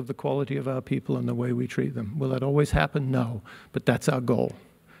because of the quality of our people and the way we treat them. Will that always happen? No, but that's our goal.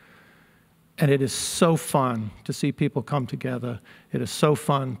 And it is so fun to see people come together. It is so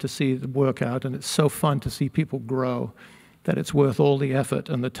fun to see the work out, and it's so fun to see people grow that it's worth all the effort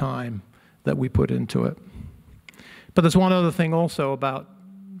and the time that we put into it. But there's one other thing also about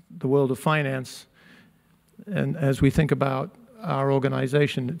the world of finance, and as we think about our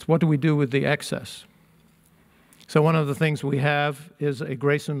organization, it's what do we do with the excess? So one of the things we have is a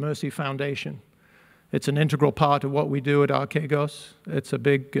Grace and Mercy Foundation. It's an integral part of what we do at Archegos. It's a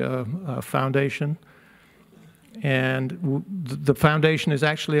big foundation. And the foundation is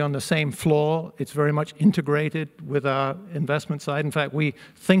actually on the same floor. It's very much integrated with our investment side. In fact, we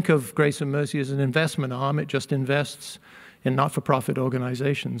think of Grace and Mercy as an investment arm. It just invests in not-for-profit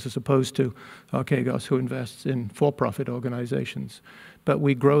organizations as opposed to Archegos, who invests in for-profit organizations. But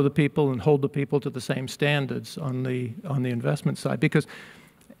we grow the people and hold the people to the same standards on the investment side, because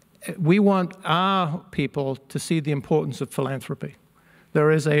we want our people to see the importance of philanthropy.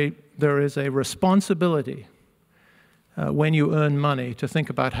 There is a responsibility when you earn money to think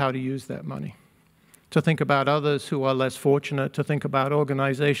about how to use that money, to think about others who are less fortunate, to think about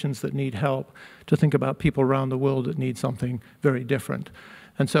organizations that need help, to think about people around the world that need something very different.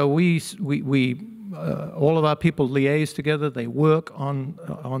 And so all of our people liaise together. They work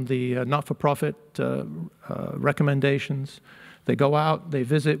on the not-for-profit recommendations. They go out, they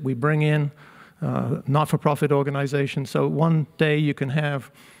visit, we bring in not-for-profit organizations. So one day you can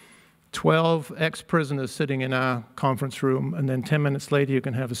have 12 ex-prisoners sitting in our conference room, and then 10 minutes later you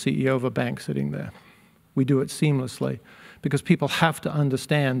can have a CEO of a bank sitting there. We do it seamlessly because people have to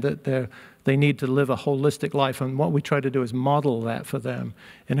understand that they need to live a holistic life, and what we try to do is model that for them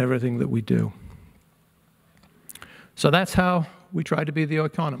in everything that we do. So that's how we try to be the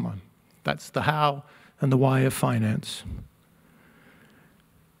oikonomon. That's the how and the why of finance.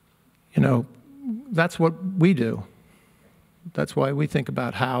 You know, that's what we do. That's why we think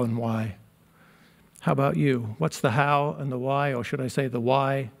about how and why. How about you? What's the how and the why, or should I say the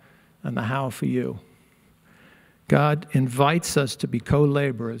why and the how for you? God invites us to be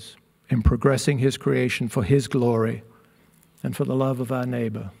co-laborers in progressing His creation for His glory and for the love of our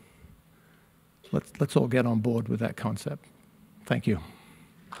neighbor. Let's all get on board with that concept. Thank you.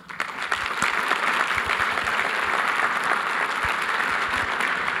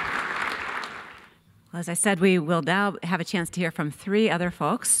 As I said, we will now have a chance to hear from three other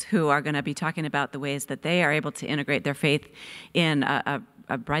folks who are going to be talking about the ways that they are able to integrate their faith in a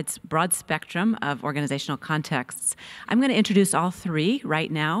broad spectrum of organizational contexts. I'm going to introduce all three right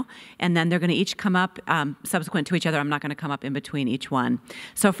now, and then they're going to each come up subsequent to each other. I'm not going to come up in between each one.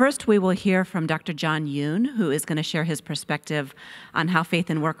 So first, we will hear from Dr. John Yoon, who is going to share his perspective on how faith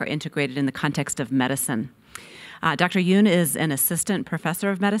and work are integrated in the context of medicine. Dr. Yoon is an assistant professor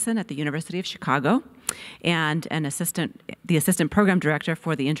of medicine at the University of Chicago and the assistant program director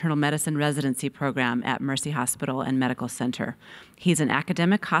for the internal medicine residency program at Mercy Hospital and Medical Center. He's an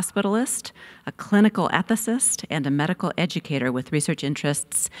academic hospitalist, a clinical ethicist, and a medical educator with research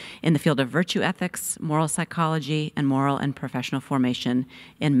interests in the field of virtue ethics, moral psychology, and moral and professional formation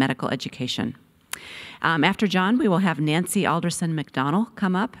in medical education. After John, we will have Nancy Alderson McDonnell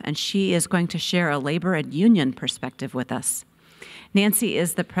come up, and she is going to share a labor and union perspective with us. Nancy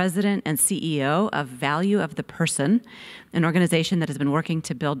is the president and CEO of Value of the Person, an organization that has been working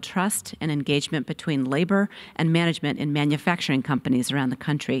to build trust and engagement between labor and management in manufacturing companies around the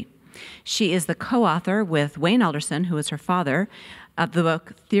country. She is the co-author with Wayne Alderson, who is her father, of the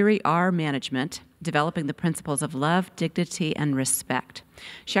book Theory R Management, Developing the Principles of Love, Dignity, and Respect.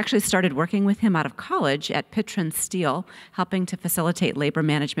 She actually started working with him out of college at Pitron Steel, helping to facilitate labor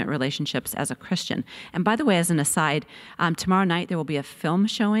management relationships as a Christian. And by the way, as an aside, tomorrow night there will be a film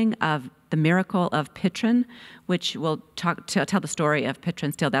showing of The Miracle of Pitron, which will tell the story of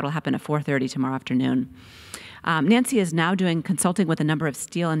Pitron Steel. That'll happen at 4:30 tomorrow afternoon. Nancy is now doing consulting with a number of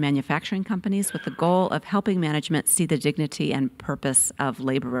steel and manufacturing companies with the goal of helping management see the dignity and purpose of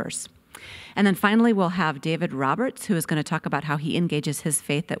laborers. And then finally, we'll have David Roberts, who is going to talk about how he engages his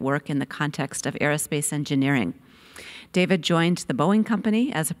faith at work in the context of aerospace engineering. David joined the Boeing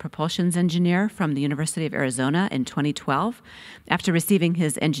Company as a propulsions engineer from the University of Arizona in 2012 after receiving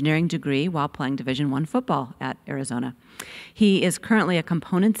his engineering degree while playing Division I football at Arizona. He is currently a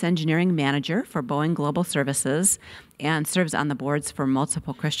components engineering manager for Boeing Global Services and serves on the boards for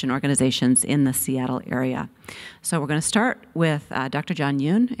multiple Christian organizations in the Seattle area. So we're going to start with Dr. John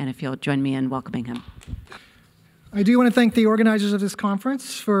Yoon, and if you'll join me in welcoming him. I do want to thank the organizers of this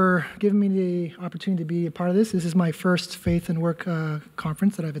conference for giving me the opportunity to be a part of this. This is my first Faith and Work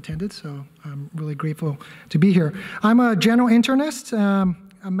conference that I've attended, so I'm really grateful to be here. I'm a general internist,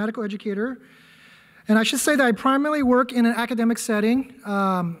 a medical educator, and I should say that I primarily work in an academic setting,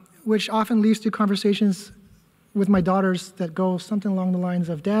 which often leads to conversations with my daughters that go something along the lines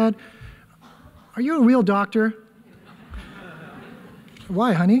of, "Dad, are you a real doctor?"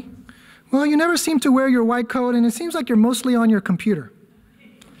 "Why, honey?" "Well, you never seem to wear your white coat, and it seems like you're mostly on your computer."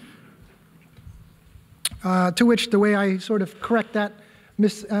 To which the way I sort of correct that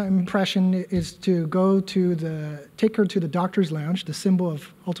misimpression is to take her to the doctor's lounge, the symbol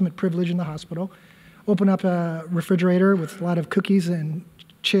of ultimate privilege in the hospital, open up a refrigerator with a lot of cookies and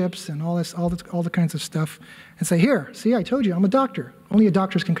chips and all the kinds of stuff, and say, "Here, see, I told you, I'm a doctor. Only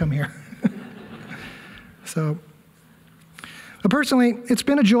doctors can come here." So. Personally, it's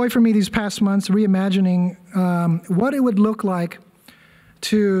been a joy for me these past months reimagining what it would look like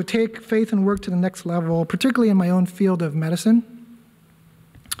to take faith and work to the next level, particularly in my own field of medicine.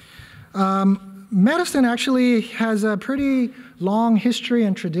 Medicine actually has a pretty long history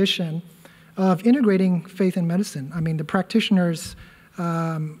and tradition of integrating faith and medicine. I mean, the practitioners,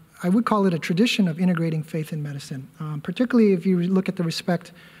 I would call it a tradition of integrating faith and medicine, particularly if you look at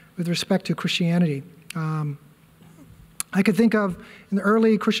with respect to Christianity. I could think of in the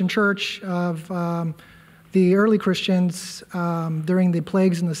early Christian church of the early Christians during the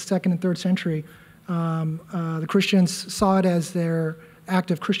plagues in the 2nd and 3rd century. The Christians saw it as their act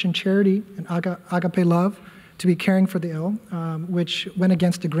of Christian charity and agape love to be caring for the ill, which went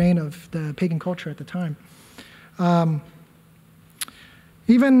against the grain of the pagan culture at the time.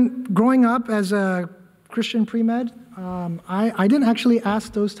 Even growing up as a Christian pre-med, I didn't actually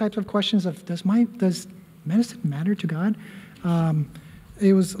ask those types of questions of does medicine matter to God?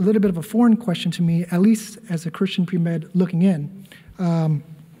 It was a little bit of a foreign question to me, at least as a Christian pre-med looking in.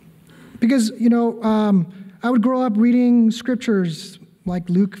 Because, I would grow up reading scriptures like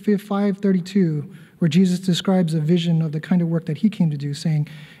Luke 5:32, where Jesus describes a vision of the kind of work that he came to do, saying,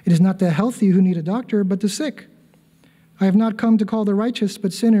 "It is not the healthy who need a doctor, but the sick. I have not come to call the righteous,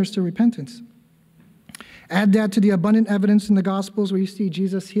 but sinners to repentance." Add that to the abundant evidence in the Gospels where you see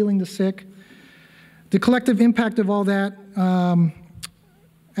Jesus healing the sick. The collective impact of all that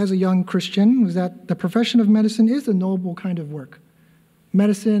as a young Christian was that the profession of medicine is a noble kind of work.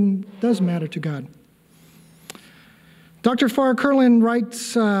 Medicine does matter to God. Dr. Farr Curlin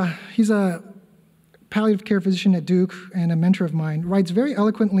writes, he's a palliative care physician at Duke and a mentor of mine, writes very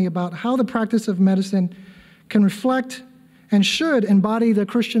eloquently about how the practice of medicine can reflect and should embody the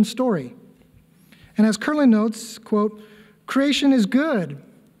Christian story. And as Curlin notes, quote, "Creation is good.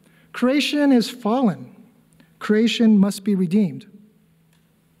 Creation is fallen. Creation must be redeemed."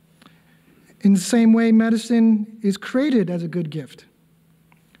 In the same way, medicine is created as a good gift.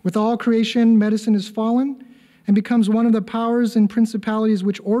 With all creation, medicine is fallen and becomes one of the powers and principalities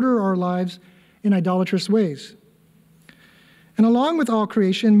which order our lives in idolatrous ways. And along with all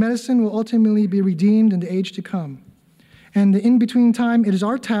creation, medicine will ultimately be redeemed in the age to come. And in between time, it is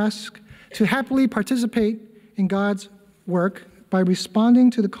our task to happily participate in God's work by responding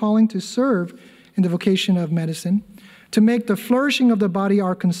to the calling to serve in the vocation of medicine, to make the flourishing of the body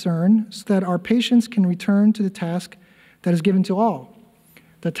our concern so that our patients can return to the task that is given to all,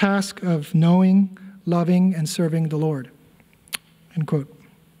 the task of knowing, loving, and serving the Lord, end quote.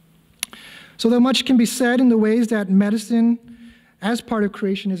 So though much can be said in the ways that medicine as part of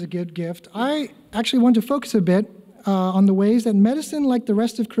creation is a good gift, I actually want to focus a bit on the ways that medicine, like the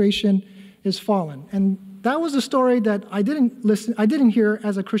rest of creation, is fallen. And that was a story that I didn't hear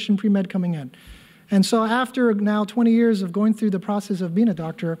as a Christian pre-med coming in. And so after now 20 years of going through the process of being a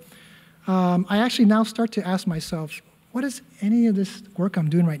doctor, I actually now start to ask myself, what is any of this work I'm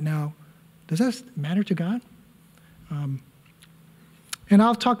doing right now, does that matter to God? And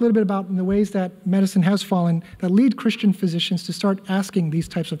I'll talk a little bit about the ways that medicine has fallen that lead Christian physicians to start asking these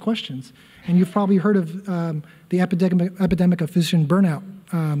types of questions. And you've probably heard of the epidemic of physician burnout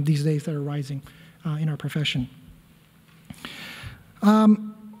these days that are rising in our profession.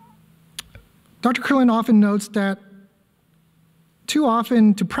 Dr. Curlin often notes that too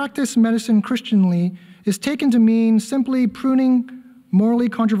often to practice medicine Christianly is taken to mean simply pruning morally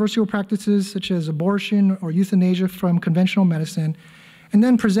controversial practices such as abortion or euthanasia from conventional medicine, and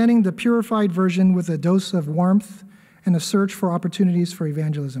then presenting the purified version with a dose of warmth and a search for opportunities for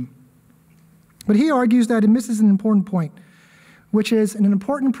evangelism. But he argues that it misses an important point, which is an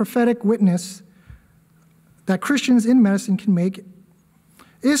important prophetic witness that Christians in medicine can make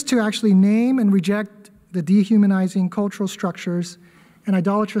is to actually name and reject the dehumanizing cultural structures and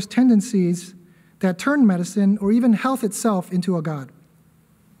idolatrous tendencies that turn medicine or even health itself into a god.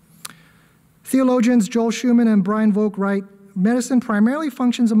 Theologians Joel Schumann and Brian Volk write, "Medicine primarily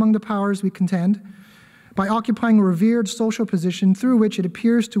functions among the powers, we contend, by occupying a revered social position through which it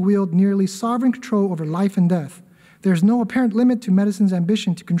appears to wield nearly sovereign control over life and death. There is no apparent limit to medicine's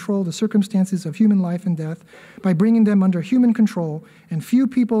ambition to control the circumstances of human life and death by bringing them under human control, and few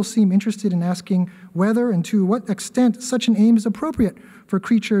people seem interested in asking whether and to what extent such an aim is appropriate for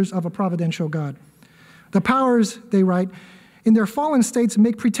creatures of a providential God. The powers," they write, "in their fallen states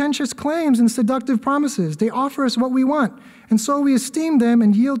make pretentious claims and seductive promises. They offer us what we want, and so we esteem them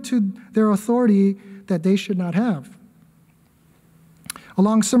and yield to their authority that they should not have."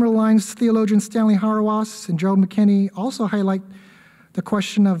 Along similar lines, theologians Stanley Hauerwas and Gerald McKinney also highlight the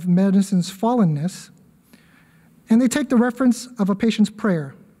question of medicine's fallenness, and they take the reference of a patient's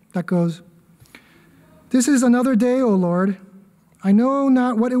prayer that goes, "This is another day, O Lord. I know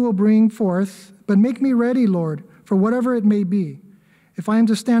not what it will bring forth, but make me ready, Lord, for whatever it may be. If I am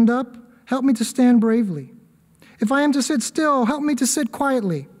to stand up, help me to stand bravely. If I am to sit still, help me to sit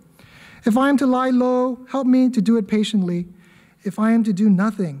quietly. If I am to lie low, help me to do it patiently. If I am to do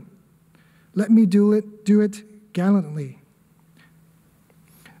nothing, let me do it gallantly."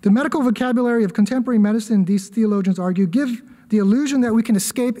 The medical vocabulary of contemporary medicine, these theologians argue, give the illusion that we can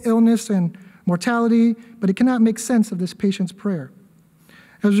escape illness and mortality, but it cannot make sense of this patient's prayer.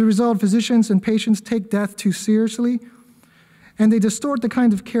 As a result, physicians and patients take death too seriously, and they distort the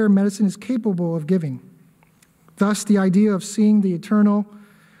kind of care medicine is capable of giving. Thus, the idea of seeing the eternal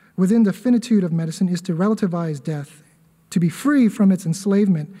within the finitude of medicine is to relativize death, to be free from its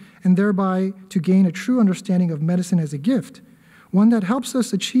enslavement, and thereby to gain a true understanding of medicine as a gift, one that helps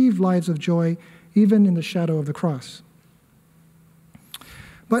us achieve lives of joy even in the shadow of the cross.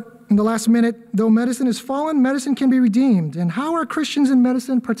 But in the last minute, though medicine is fallen, medicine can be redeemed. And how are Christians in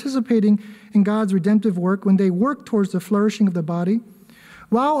medicine participating in God's redemptive work when they work towards the flourishing of the body,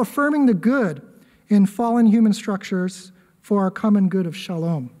 while affirming the good in fallen human structures for our common good of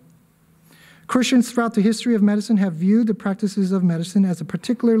shalom? Christians throughout the history of medicine have viewed the practices of medicine as a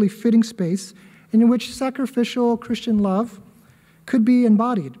particularly fitting space in which sacrificial Christian love could be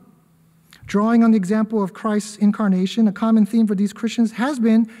embodied. Drawing on the example of Christ's incarnation, a common theme for these Christians has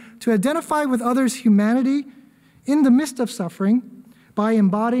been to identify with others' humanity in the midst of suffering by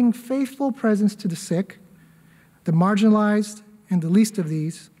embodying faithful presence to the sick, the marginalized, and the least of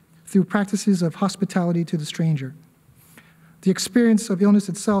these through practices of hospitality to the stranger. The experience of illness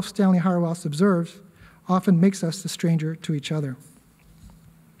itself, Stanley Hauerwas observes, often makes us a stranger to each other.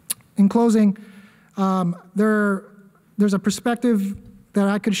 In closing, there's a perspective that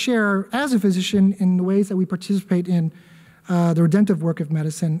I could share as a physician in the ways that we participate in the redemptive work of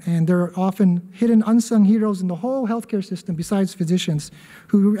medicine, and there are often hidden, unsung heroes in the whole healthcare system besides physicians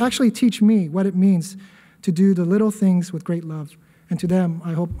who actually teach me what it means to do the little things with great love. And to them,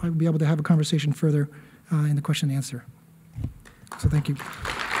 I hope I'll be able to have a conversation further in the question and answer. So thank you.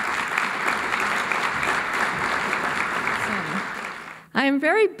 I am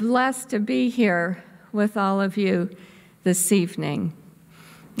very blessed to be here with all of you this evening.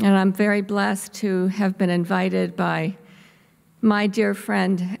 And I'm very blessed to have been invited by my dear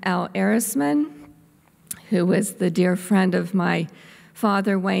friend Al Arisman, who was the dear friend of my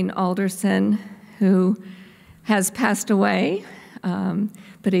father, Wayne Alderson, who has passed away.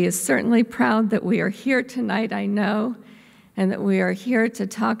 But he is certainly proud that we are here tonight, I know, and that we are here to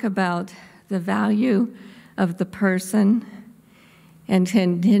talk about the value of the person and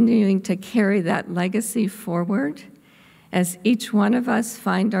continuing to carry that legacy forward as each one of us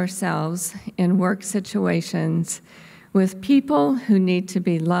find ourselves in work situations with people who need to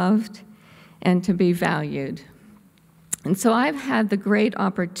be loved and to be valued. And so I've had the great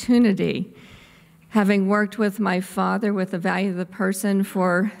opportunity, having worked with my father with the value of the person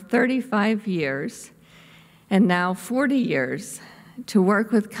for 35 years, and now 40 years, to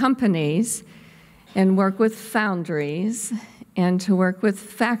work with companies and work with foundries and to work with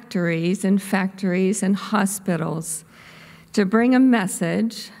factories and hospitals to bring a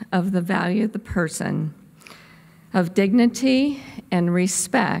message of the value of the person, of dignity and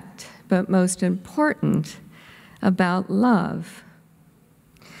respect, but most important, about love,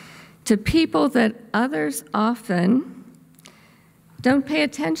 to people that others often don't pay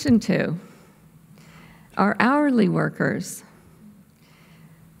attention to, our hourly workers,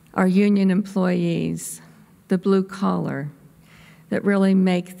 our union employees, the blue collar, that really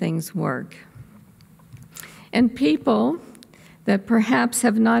make things work. And people that perhaps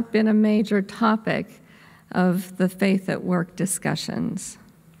have not been a major topic of the Faith at Work discussions.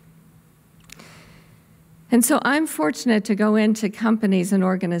 And so I'm fortunate to go into companies and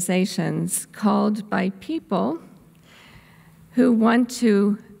organizations called by people who want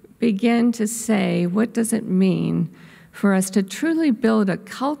to begin to say, what does it mean for us to truly build a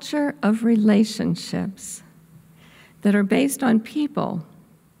culture of relationships that are based on people?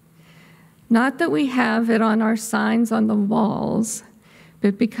 Not that we have it on our signs on the walls,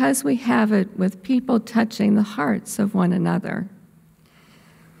 but because we have it with people touching the hearts of one another.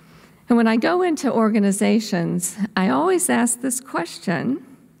 And when I go into organizations, I always ask this question.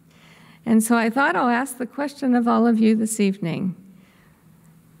 And so I thought I'll ask the question of all of you this evening.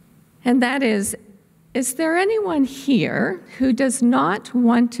 And that is there anyone here who does not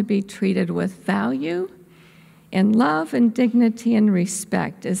want to be treated with value and love and dignity and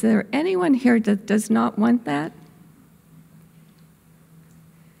respect? Is there anyone here that does not want that?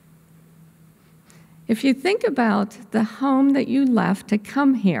 If you think about the home that you left to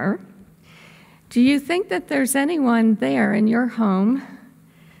come here, do you think that there's anyone there in your home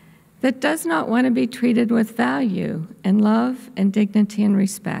that does not want to be treated with value and love and dignity and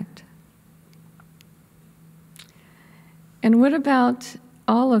respect? And what about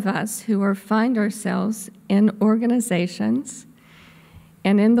all of us who find ourselves in organizations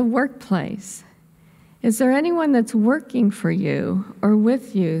and in the workplace? Is there anyone that's working for you or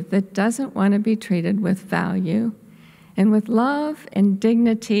with you that doesn't want to be treated with value and with love and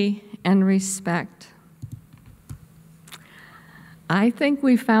dignity and respect? I think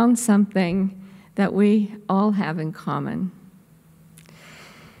we found something that we all have in common.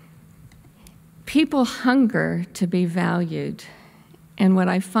 People hunger to be valued. And what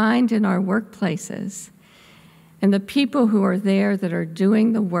I find in our workplaces and the people who are there that are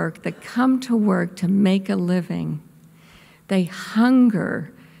doing the work, that come to work to make a living, they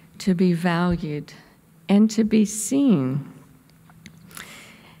hunger to be valued and to be seen.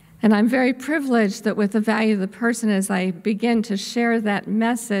 And I'm very privileged that with the value of the person, as I begin to share that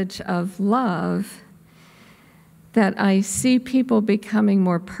message of love, that I see people becoming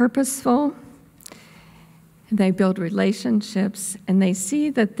more purposeful, they build relationships, and they see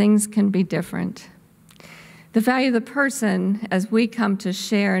that things can be different. The value of the person, as we come to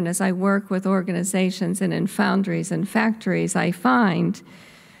share and as I work with organizations and in foundries and factories, I find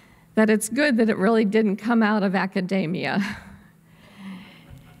that it's good that it really didn't come out of academia.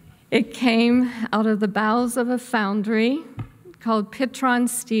 It came out of the bowels of a foundry called Pitron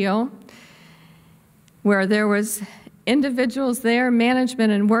Steel, where there was individuals there,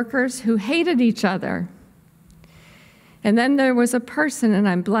 management and workers, who hated each other. And then there was a person, and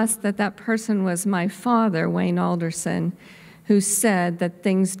I'm blessed that that person was my father, Wayne Alderson, who said that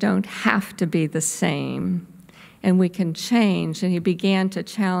things don't have to be the same, and we can change. And he began to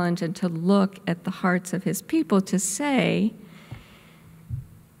challenge and to look at the hearts of his people to say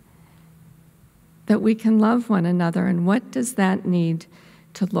that we can love one another, and what does that need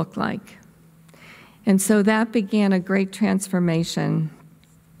to look like? And so that began a great transformation,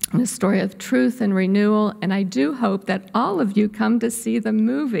 a story of truth and renewal, and I do hope that all of you come to see the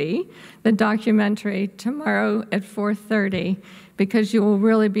movie, the documentary, tomorrow at 4:30, because you will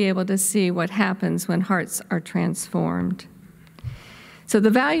really be able to see what happens when hearts are transformed. So the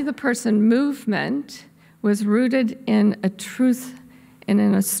Value of the Person movement was rooted in a truth and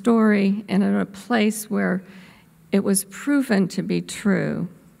in a story and in a place where it was proven to be true.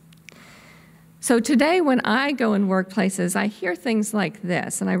 So today when I go in workplaces, I hear things like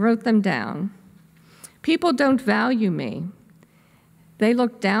this, and I wrote them down. People don't value me. They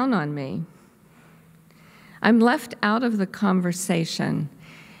look down on me. I'm left out of the conversation.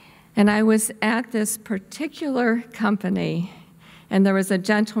 And I was at this particular company, and there was a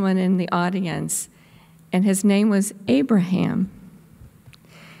gentleman in the audience, and his name was Abraham.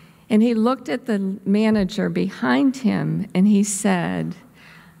 And he looked at the manager behind him, and he said,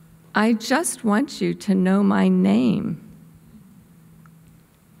 I just want you to know my name.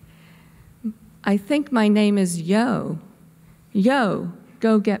 I think my name is Yo. Yo,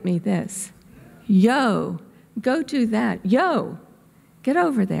 go get me this. Yo, go do that. Yo, get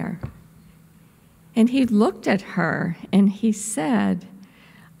over there. And he looked at her and he said,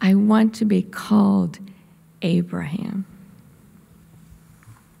 I want to be called Abraham.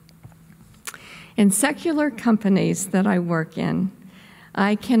 In secular companies that I work in,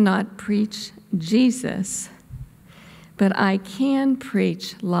 I cannot preach Jesus, but I can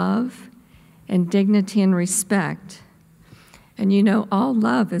preach love and dignity and respect. And you know, all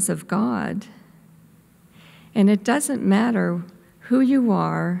love is of God. And it doesn't matter who you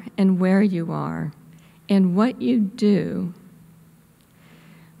are and where you are and what you do.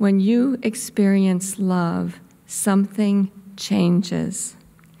 When you experience love, something changes.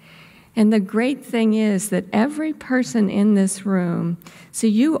 And the great thing is that every person in this room, so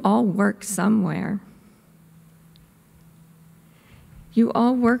you all work somewhere. You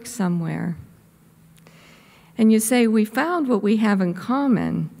all work somewhere. And you say, we found what we have in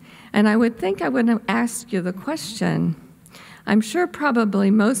common. And I would think I would have asked you the question. I'm sure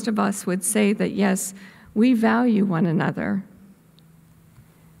probably most of us would say that, yes, we value one another.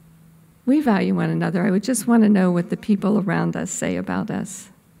 We value one another. I would just want to know what the people around us say about us.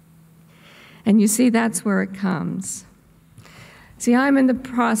 And you see, that's where it comes. See, I'm in the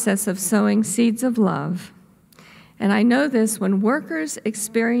process of sowing seeds of love. And I know this, when workers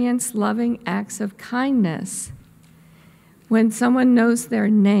experience loving acts of kindness, when someone knows their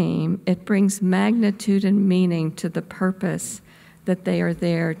name, it brings magnitude and meaning to the purpose that they are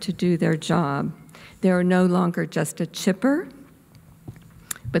there to do their job. They are no longer just a chipper,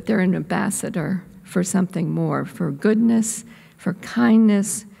 but they're an ambassador for something more, for goodness, for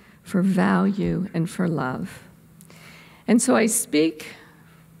kindness, for value, and for love. And so I speak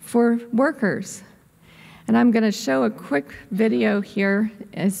for workers. And I'm going to show a quick video here.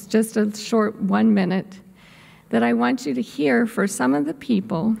 It's just a short 1 minute that I want you to hear for some of the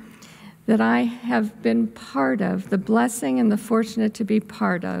people that I have been part of, the blessing and the fortunate to be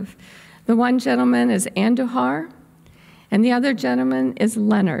part of. The one gentleman is Andujar, and the other gentleman is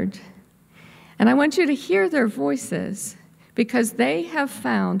Leonard. And I want you to hear their voices, because they have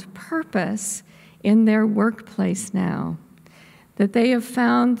found purpose in their workplace now, that they have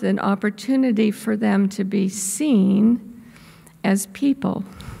found an opportunity for them to be seen as people.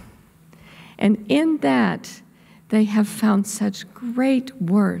 And in that, they have found such great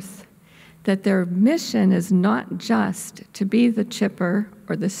worth that their mission is not just to be the chipper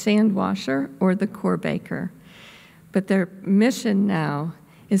or the sand washer or the core baker, but their mission now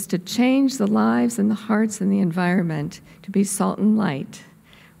is to change the lives and the hearts and the environment to be salt and light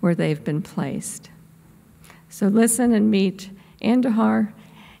where they've been placed. So listen and meet Andujar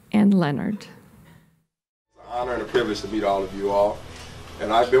and Leonard. It's an honor and a privilege to meet all of you all.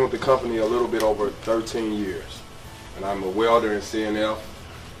 And I've been with the company a little bit over 13 years. And I'm a welder in CNF.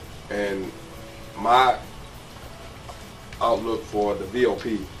 And my outlook for the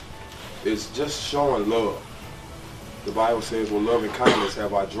VOP is just showing love. The Bible says, with love and kindness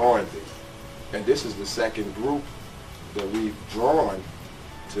have I drawn thee. And this is the second group that we've drawn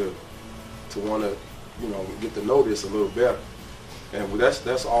to want to, get to know this a little better. And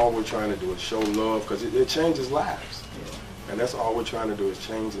that's all we're trying to do, is show love, because it changes lives. And that's all we're trying to do, is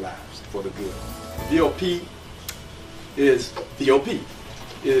change lives for the good. VOP is VOP,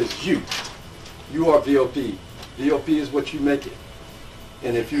 is you. You are VOP. VOP is what you make it.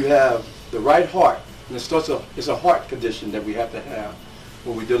 And if you have the right heart, and it's a heart condition that we have to have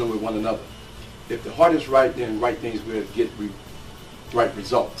when we're dealing with one another. If the heart is right, then right things will get right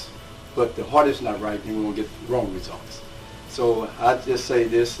results. But if the heart is not right, then we won't get wrong results. So I just say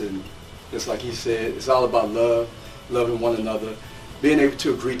this, and just like he said, it's all about love, loving one another, being able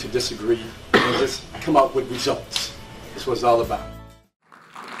to agree to disagree, and just come out with results. That's what it's all about.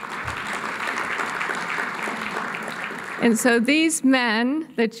 And so these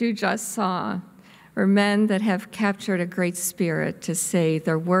men that you just saw are men that have captured a great spirit to say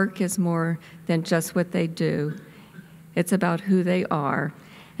their work is more than just what they do. It's about who they are.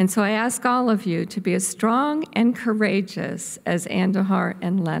 And so I ask all of you to be as strong and courageous as Andahar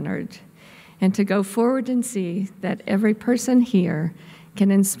and Leonard, and to go forward and see that every person here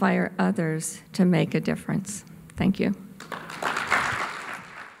can inspire others to make a difference. Thank you.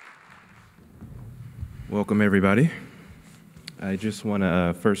 Welcome, everybody. I just want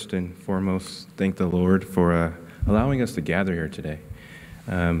to first and foremost thank the Lord for allowing us to gather here today.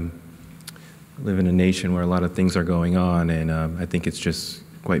 Live in a nation where a lot of things are going on, and I think it's just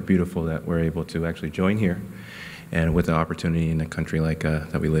quite beautiful that we're able to actually join here and with the opportunity in a country like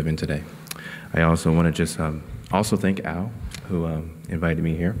that we live in today. I also want to just also thank Al, who invited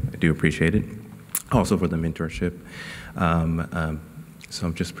me here. I do appreciate it. Also for the mentorship. So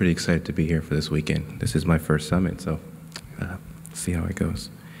I'm just pretty excited to be here for this weekend. This is my first summit, so see how it goes.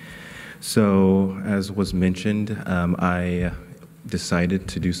 So as was mentioned, I decided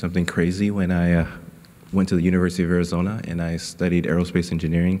to do something crazy when I went to the University of Arizona, and I studied aerospace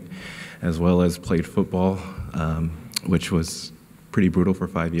engineering as well as played football, which was pretty brutal for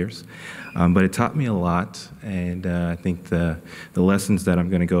 5 years. But it taught me a lot, and I think the lessons that I'm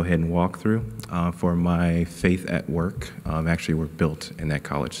going to go ahead and walk through for my faith at work actually were built in that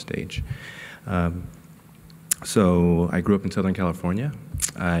college stage. So I grew up in Southern California.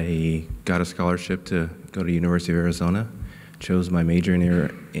 I got a scholarship to go to the University of Arizona, chose my major in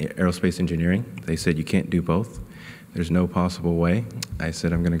aerospace engineering. They said, you can't do both. There's no possible way. I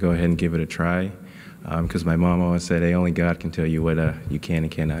said, I'm going to go ahead and give it a try, because my mom always said, hey, only God can tell you what you can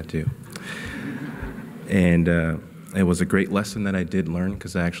and cannot do. And it was a great lesson that I did learn,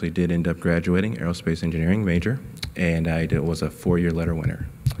 because I actually did end up graduating aerospace engineering major, and I was a 4-year letter winner.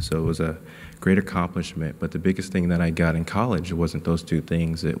 So it was a great accomplishment, but the biggest thing that I got in college wasn't those two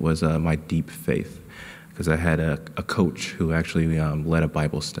things. It was my deep faith, because I had a coach who actually led a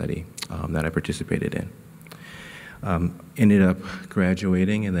Bible study that I participated in. Ended up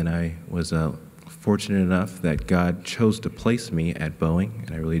graduating, and then I was fortunate enough that God chose to place me at Boeing,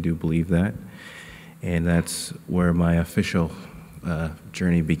 and I really do believe that. And that's where my official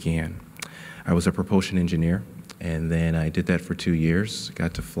journey began. I was a propulsion engineer, and then I did that for 2 years.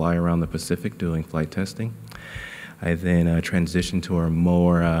 Got to fly around the Pacific doing flight testing. I then transitioned to a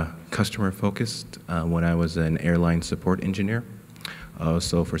more customer-focused when I was an airline support engineer.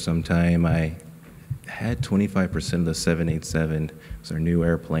 So for some time, I had 25% of the 787, it's our new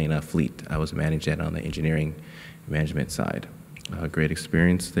airplane fleet. I was managing that on the engineering management side. Great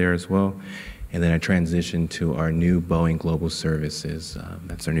experience there as well. And then I transitioned to our new Boeing Global Services.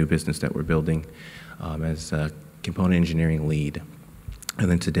 That's our new business that we're building as a component engineering lead. And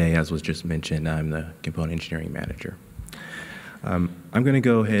then today, as was just mentioned, I'm the component engineering manager. I'm going to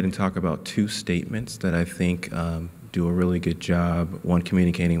go ahead and talk about 2 statements that I think do a really good job, one,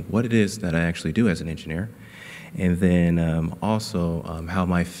 communicating what it is that I actually do as an engineer, and then also how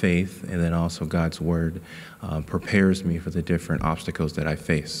my faith and then also God's word prepares me for the different obstacles that I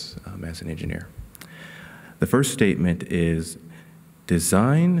face as an engineer. The first statement is,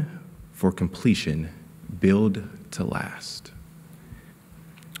 design for completion, build to last.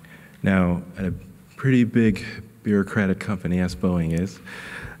 Now, at a pretty big bureaucratic company as Boeing is,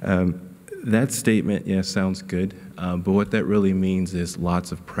 that statement, yes, sounds good, but what that really means is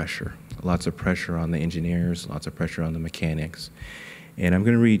lots of pressure on the engineers, lots of pressure on the mechanics. And I'm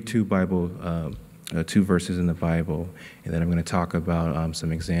going to read 2 verses in the Bible, and then I'm going to talk about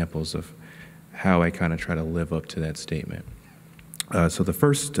some examples of how I kind of try to live up to that statement. So the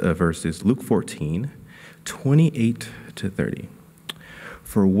first verse is Luke 14, 28 to 30.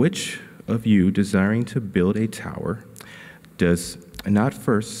 For which of you, desiring to build a tower, does not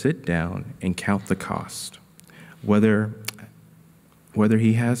first sit down and count the cost, whether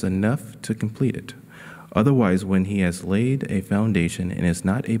he has enough to complete it? Otherwise, when he has laid a foundation and is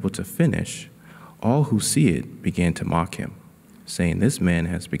not able to finish, all who see it begin to mock him, saying, this man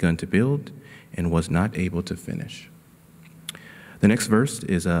has begun to build and was not able to finish. The next verse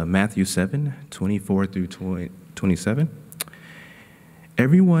is Matthew 7, 24 through 27.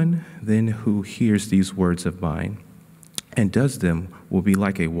 Everyone then who hears these words of mine and does them will be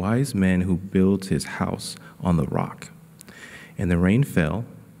like a wise man who builds his house on the rock. And the rain fell,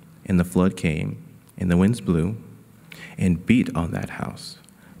 and the flood came, and the winds blew, and beat on that house.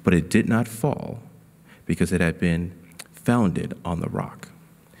 But it did not fall, because it had been founded on the rock.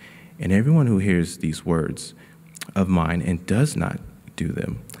 And everyone who hears these words of mine and does not do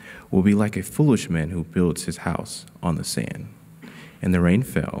them will be like a foolish man who builds his house on the sand. And the rain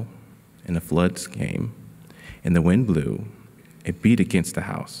fell, and the floods came, and the wind blew, it beat against the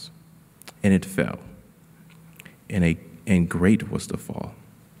house, and it fell, and great was the fall.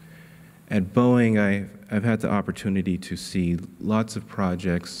 At Boeing, I've had the opportunity to see lots of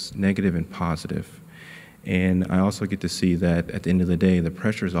projects, negative and positive, and I also get to see that at the end of the day, the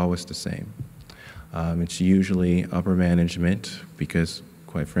pressure is always the same. It's usually upper management, because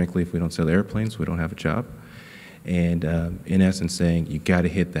quite frankly, if we don't sell airplanes, we don't have a job. And in essence saying, you got to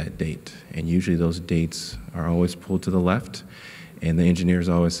hit that date. And usually those dates are always pulled to the left. And the engineers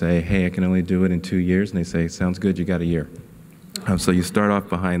always say, hey, I can only do it in 2 years. And they say, sounds good, you got a year. So you start off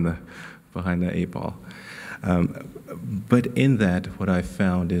behind the 8 ball. But in that, what I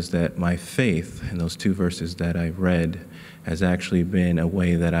found is that my faith in those 2 verses that I read has actually been a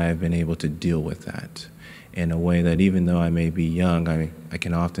way that I have been able to deal with that. In a way that even though I may be young, I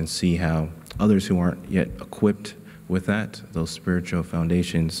can often see how others who aren't yet equipped with that, those spiritual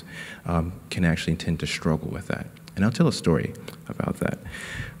foundations, can actually tend to struggle with that. And I'll tell a story about that.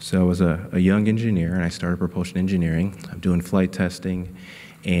 So I was a young engineer, and I started propulsion engineering. I'm doing flight testing,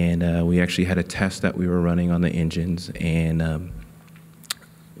 and we actually had a test that we were running on the engines, and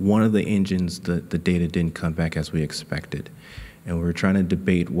one of the engines, the data didn't come back as we expected. And we were trying to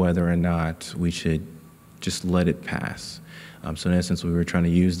debate whether or not we should just let it pass. So in essence, we were trying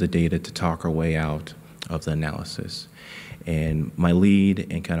to use the data to talk our way out of the analysis. And my lead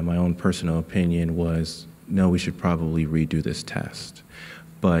and kind of my own personal opinion was, no, we should probably redo this test.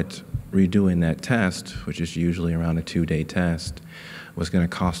 But redoing that test, which is usually around a 2-day test, was going to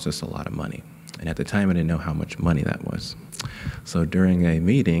cost us a lot of money. And at the time, I didn't know how much money that was. So during a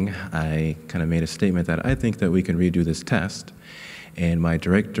meeting, I kind of made a statement that I think that we can redo this test. And my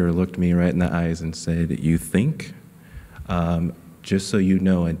director looked me right in the eyes and said, you think? Just so you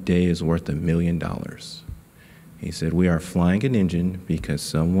know, a day is worth $1 million. He said, we are flying an engine because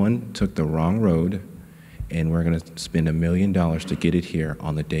someone took the wrong road, and we're going to spend $1 million to get it here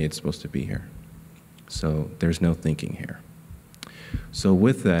on the day it's supposed to be here. So there's no thinking here. So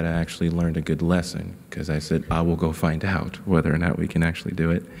with that, I actually learned a good lesson, because I said, I will go find out whether or not we can actually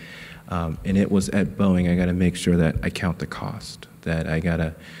do it. And it was at Boeing, I got to make sure that I count the cost, that I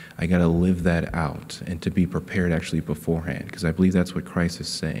gotta live that out, and to be prepared actually beforehand, because I believe that's what Christ is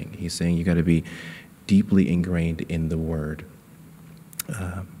saying. He's saying you got to be deeply ingrained in the Word.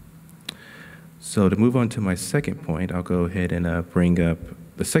 So to move on to my second point, I'll go ahead and bring up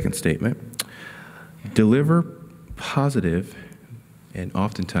the second statement. Deliver positive and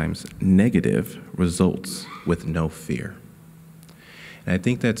oftentimes negative results with no fear. And I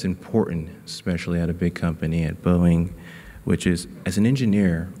think that's important, especially at a big company, at Boeing, which is, as an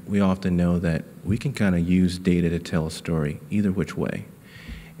engineer, we often know that we can kind of use data to tell a story, either which way.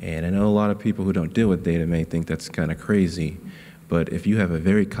 And I know a lot of people who don't deal with data may think that's kind of crazy, but if you have a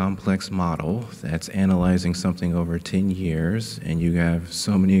very complex model that's analyzing something over 10 years, and you have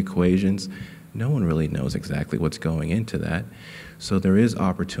so many equations, no one really knows exactly what's going into that. So there is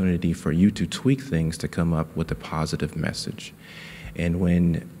opportunity for you to tweak things to come up with a positive message. And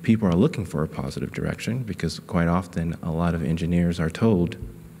when people are looking for a positive direction, because quite often a lot of engineers are told,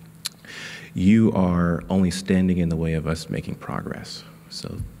 you are only standing in the way of us making progress.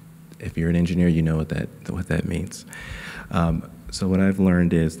 So if you're an engineer, you know what that means. So what I've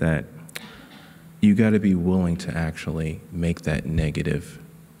learned is that you got to be willing to actually make that negative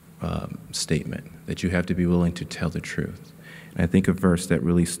statement, that you have to be willing to tell the truth. And I think a verse that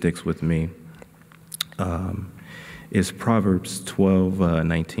really sticks with me is Proverbs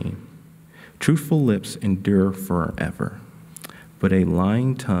 12:19. Truthful lips endure forever, but a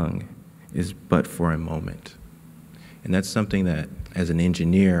lying tongue is but for a moment. And that's something that, as an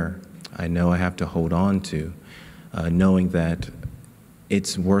engineer, I know I have to hold on to, knowing that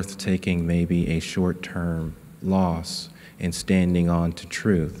it's worth taking maybe a short-term loss and standing on to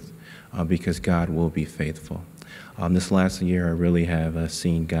truth, because God will be faithful. This last year, I really have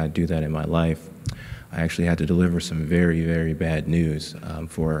seen God do that in my life. I actually had to deliver some very, very bad news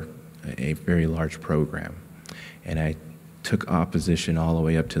for a very large program. And I took opposition all the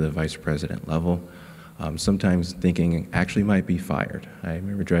way up to the vice president level, sometimes thinking actually might be fired. I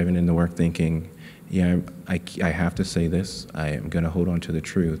remember driving into work thinking, yeah, I have to say this. I am going to hold on to the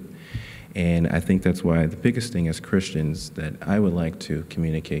truth. And I think that's why the biggest thing as Christians that I would like to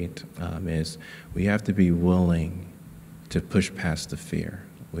communicate is we have to be willing to push past the fear.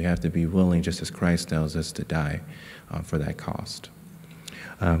 We have to be willing, just as Christ tells us, to die for that cost.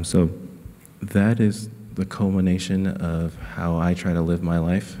 So that is the culmination of how I try to live my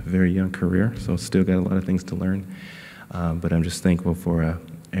life. Very young career, so still got a lot of things to learn. But I'm just thankful for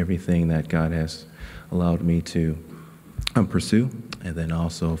everything that God has allowed me to pursue, and then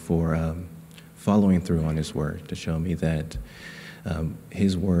also for following through on His Word to show me that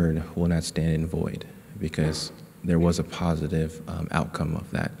His Word will not stand in void, because there was a positive outcome of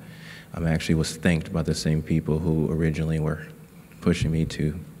that. I actually was thanked by the same people who originally were pushing me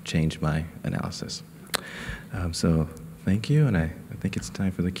to change my analysis. So thank you, and I think it's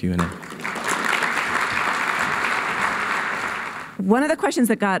time for the Q&A. One of the questions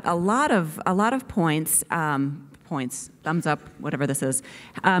that got a lot of points, thumbs up, whatever this is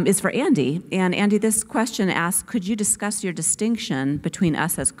for Andy. And Andy, this question asks, could you discuss your distinction between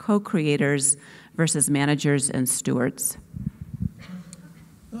us as co-creators versus managers and stewards?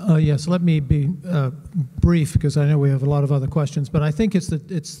 Yes, let me be brief, because I know we have a lot of other questions, but I think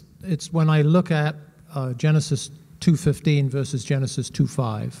it's when I look at Genesis 2:15 versus Genesis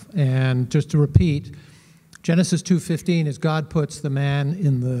 2:5. And just to repeat, Genesis 2:15 is God puts the man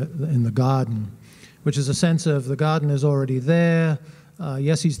in the garden, which is a sense of the garden is already there.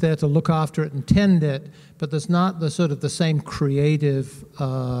 Yes, he's there to look after it and tend it, but there's not the sort of the same creative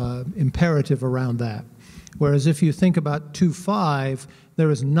imperative around that. Whereas if you think about 2:5, there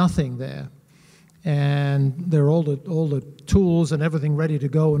is nothing there. And there are all the tools and everything ready to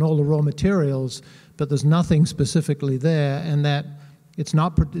go and all the raw materials, but there's nothing specifically there, and that it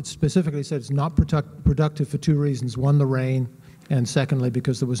specifically said it's not productive for two reasons. One, the rain, and secondly,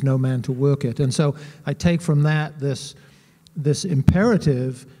 because there was no man to work it. And so I take from that this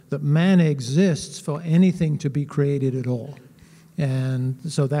imperative that man exists for anything to be created at all. And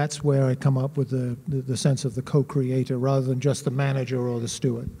so that's where I come up with the sense of the co-creator rather than just the manager or the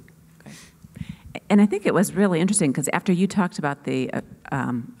steward. And I think it was really interesting because after you talked about the,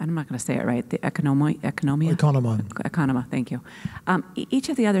 I'm not going to say it right, the economia? Economia, thank you. Each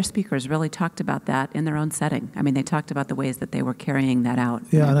of the other speakers really talked about that in their own setting. I mean, they talked about the ways that they were carrying that out.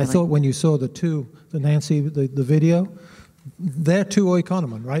 Yeah, and I thought when you saw the Nancy, the video, they're two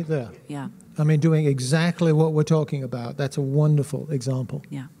oikonomon right there. Yeah. I mean, doing exactly what we're talking about. That's a wonderful example.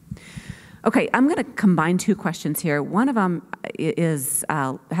 Yeah. Okay, I'm going to combine two questions here. One of them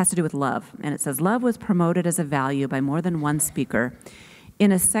has to do with love, and it says, love was promoted as a value by more than one speaker.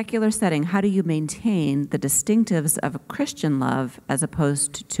 In a secular setting, how do you maintain the distinctives of a Christian love as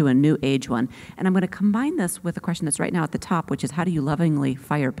opposed to a New Age one? And I'm going to combine this with a question that's right now at the top, which is, how do you lovingly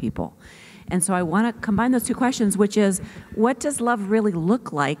fire people? And so I want to combine those two questions, which is, what does love really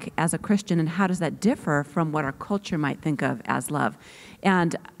look like as a Christian, and how does that differ from what our culture might think of as love?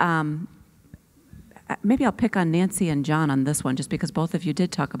 And maybe I'll pick on Nancy and John on this one, just because both of you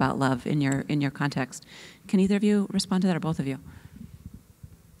did talk about love in your context. Can either of you respond to that, or both of you?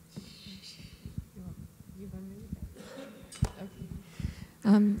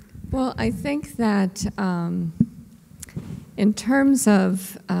 Well, I think that in terms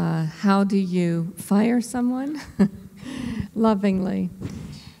of how do you fire someone lovingly,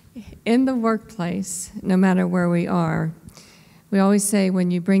 in the workplace, no matter where we are, we always say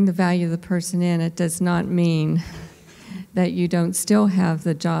when you bring the value of the person in, it does not mean that you don't still have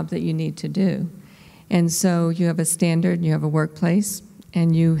the job that you need to do. And so you have a standard, you have a workplace,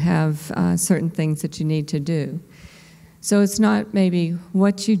 and you have certain things that you need to do. So it's not maybe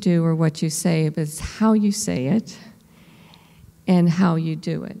what you do or what you say, but it's how you say it and how you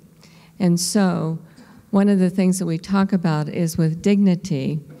do it. And so one of the things that we talk about is with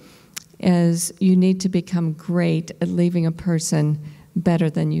dignity, is you need to become great at leaving a person better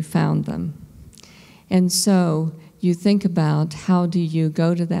than you found them. And so you think about, how do you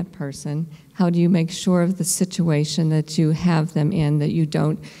go to that person? How do you make sure of the situation that you have them in, that you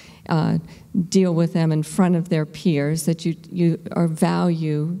don't deal with them in front of their peers, that you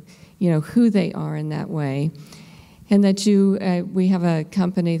value, who they are in that way. And that we have a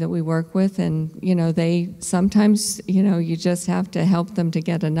company that we work with, and they sometimes, you just have to help them to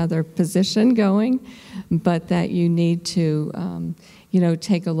get another position going, but that you need to,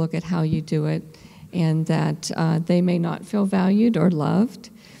 take a look at how you do it, and that they may not feel valued or loved,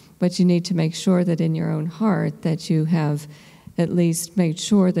 but you need to make sure that in your own heart that you have at least made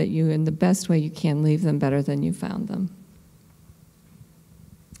sure that you, in the best way you can, leave them better than you found them.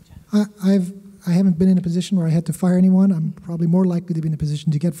 I've I haven't been in a position where I had to fire anyone. I'm probably more likely to be in a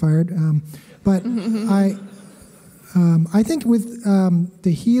position to get fired. But I think with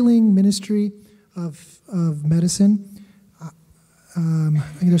the healing ministry of medicine,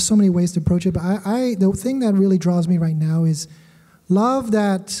 there's so many ways to approach it. But the thing that really draws me right now is love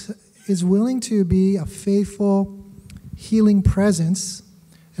that is willing to be a faithful, healing presence.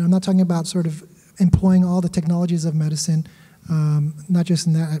 And I'm not talking about sort of employing all the technologies of medicine, not just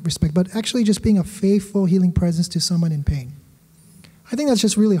in that respect, but actually just being a faithful, healing presence to someone in pain. I think that's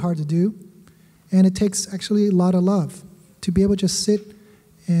just really hard to do. And it takes actually a lot of love to be able to just sit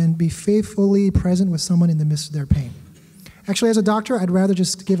and be faithfully present with someone in the midst of their pain. Actually, as a doctor, I'd rather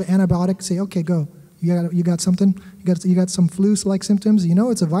just give an antibiotic, say, okay, go. You got something? You got some flu-like symptoms? You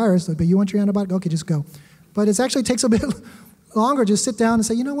know it's a virus, but you want your antibiotic? Okay, just go. But it actually takes a bit longer. Just sit down and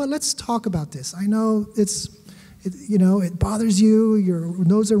say, you know what? Let's talk about this. I know it bothers you. Your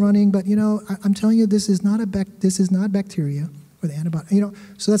nose are running, but I'm telling you, this is not bacteria or the antibiotic.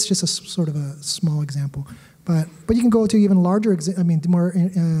 So that's just a sort of a small example. But you can go to even larger, more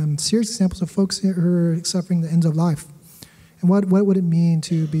serious examples of folks who are suffering the ends of life. And what would it mean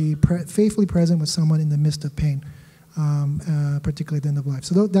to be faithfully present with someone in the midst of pain, particularly at the end of life?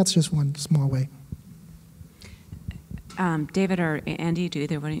 So that's just one small way. David or Andy,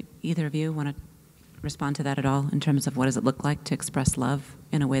 do either of you want to respond to that at all in terms of what does it look like to express love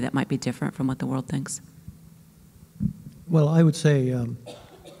in a way that might be different from what the world thinks? Well, I would say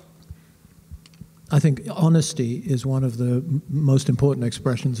I think honesty is one of the most important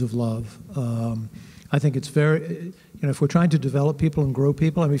expressions of love. I think it's very, if we're trying to develop people and grow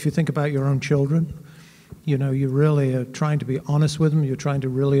people, if you think about your own children, you really are trying to be honest with them. You're trying to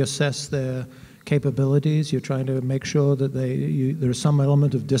really assess their capabilities. You're trying to make sure that there's some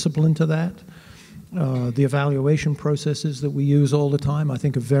element of discipline to that. The evaluation processes that we use all the time, I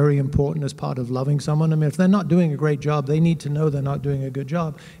think, are very important as part of loving someone. If they're not doing a great job, they need to know they're not doing a good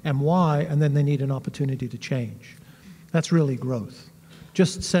job and why, and then they need an opportunity to change. That's really growth.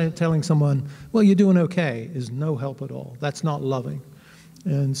 Just telling someone, well, you're doing okay, is no help at all. That's not loving.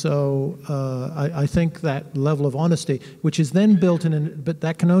 And so I think that level of honesty, which is then built in, but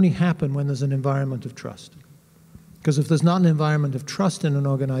that can only happen when there's an environment of trust. Because if there's not an environment of trust in an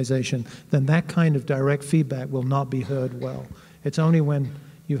organization, then that kind of direct feedback will not be heard well. It's only when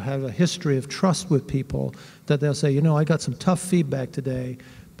you have a history of trust with people that they'll say, I got some tough feedback today,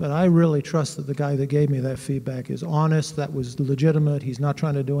 but I really trust that the guy that gave me that feedback is honest, that was legitimate, he's not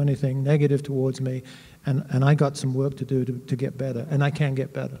trying to do anything negative towards me, and I got some work to do to get better, and I can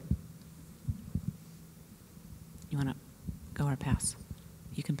get better. You want to go or pass?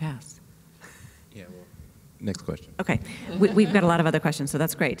 You can pass. Yeah, well, next question. Okay. We've got a lot of other questions, so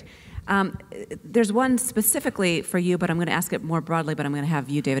that's great. There's one specifically for you, but I'm going to ask it more broadly, but I'm going to have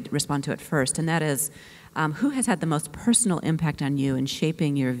you, David, respond to it first, and that is, who has had the most personal impact on you in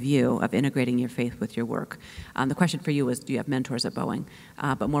shaping your view of integrating your faith with your work? The question for you was, do you have mentors at Boeing?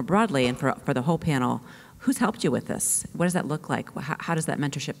 But more broadly, and for the whole panel, who's helped you with this? What does that look like? How does that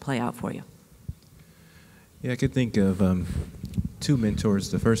mentorship play out for you? Yeah, I could think of two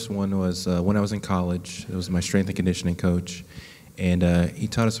mentors. The first one was when I was in college. It was my strength and conditioning coach. And he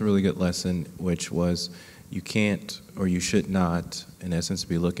taught us a really good lesson, which was you can't or you should not, in essence,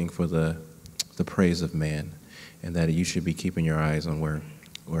 be looking for the praise of man, and that you should be keeping your eyes on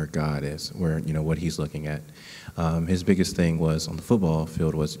where God is, where what He's looking at. His biggest thing was on the football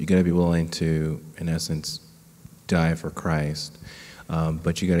field was you got to be willing to, in essence, die for Christ,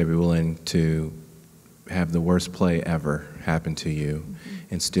 but you got to be willing to have the worst play ever happen to you,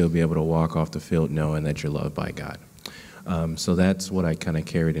 and still be able to walk off the field knowing that you're loved by God. So that's what I kind of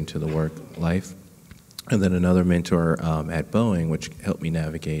carried into the work life. And then another mentor at Boeing, which helped me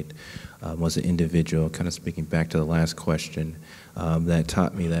navigate, was an individual, kind of speaking back to the last question, that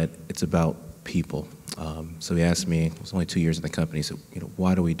taught me that it's about people. So he asked me, it was only 2 years in the company, he said,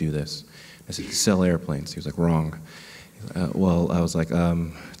 why do we do this? I said, sell airplanes. He was like, wrong. Well, I was like,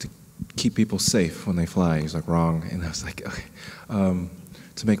 to keep people safe when they fly. He was like, wrong. And I was like, okay.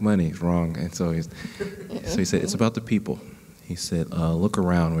 To make money, wrong. And so he said, it's about the people. He said, look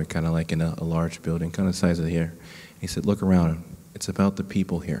around. We're kind of like in a large building, kind of the size of here. He said, look around. It's about the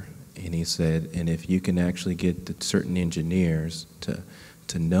people here. And he said, and if you can actually get certain engineers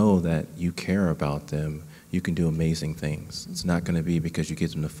to know that you care about them, you can do amazing things. It's not going to be because you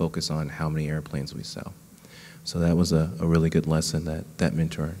get them to focus on how many airplanes we sell. So that was a really good lesson that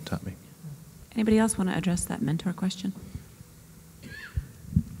mentor taught me. Anybody else want to address that mentor question?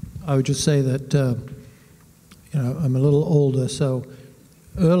 I would just say that I'm a little older, so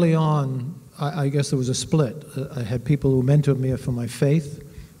early on, I guess there was a split. I had people who mentored me for my faith,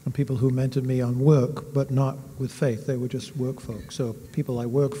 and people who mentored me on work, but not with faith. They were just work folks. So people I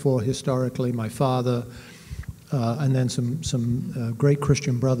worked for historically, my father, and then some great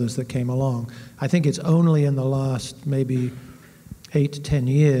Christian brothers that came along. I think it's only in the last maybe 8 to 10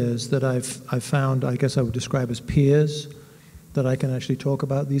 years that I've found, I guess I would describe as peers, that I can actually talk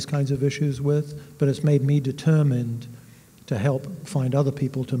about these kinds of issues with, but it's made me determined to help find other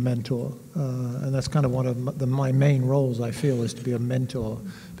people to mentor. And that's kind of one of my main roles, I feel, is to be a mentor,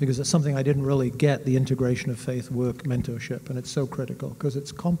 because it's something I didn't really get, the integration of faith, work, mentorship, and it's so critical because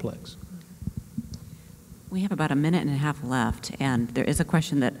it's complex. We have about a minute and a half left, and there is a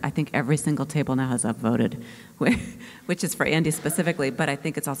question that I think every single table now has upvoted, which is for Andy specifically, but I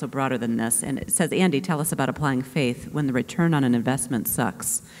think it's also broader than this. And it says, Andy, tell us about applying faith when the return on an investment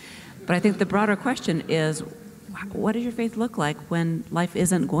sucks. But I think the broader question is, what does your faith look like when life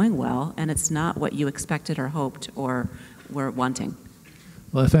isn't going well and it's not what you expected or hoped or were wanting?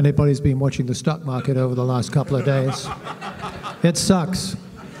 Well, if anybody's been watching the stock market over the last couple of days, it sucks.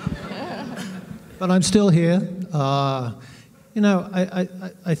 But I'm still here. You know,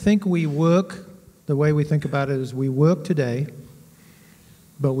 I think we work, the way we think about it is we work today,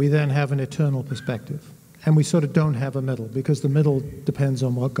 but we then have an eternal perspective. And we sort of don't have a middle, because the middle depends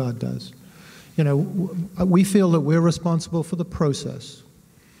on what God does. You know, we feel that we're responsible for the process,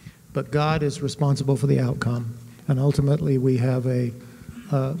 but God is responsible for the outcome. And ultimately, we have an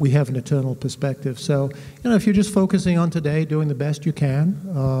eternal perspective. So, you know, if you're just focusing on today, doing the best you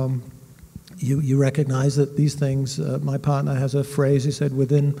can, you recognize that these things, my partner has a phrase, he said,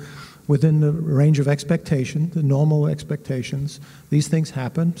 within the range of expectation, the normal expectations, these things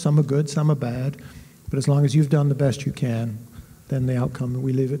happen. Some are good, some are bad. But as long as you've done the best you can, then the outcome,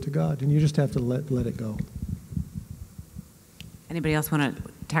 we leave it to God. And you just have to let it go. Anybody else want to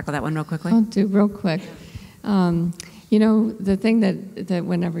tackle that one real quickly? I'll do real quick. You know, the thing that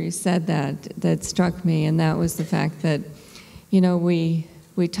whenever you said that struck me, and that was the fact that, you know, we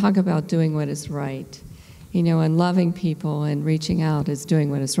talk about doing what is right, you know, and loving people and reaching out is doing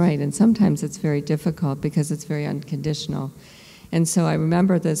what is right. And sometimes it's very difficult because it's very unconditional. And so I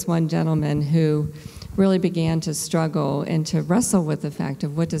remember this one gentleman who really began to struggle and to wrestle with the fact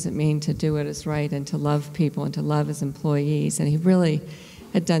of what does it mean to do what is right and to love people and to love his employees. And he really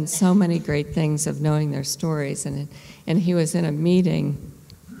had done so many great things of knowing their stories. And he was in a meeting,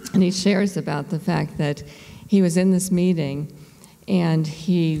 and he shares about the fact that he was in this meeting, and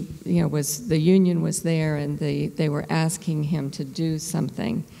he, you know, the union was there, and they were asking him to do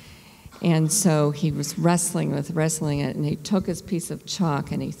something. And so he was wrestling it, and he took his piece of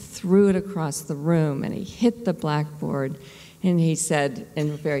chalk and he threw it across the room, and he hit the blackboard, and he said,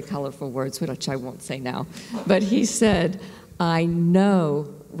 in very colorful words, which I won't say now, but he said, I know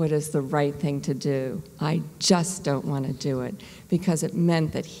what is the right thing to do. I just don't want to do it, because it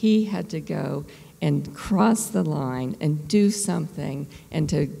meant that he had to go and cross the line and do something and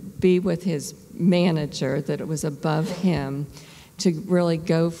to be with his manager that it was above him, to really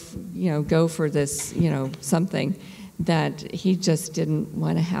go for this, you know, something that he just didn't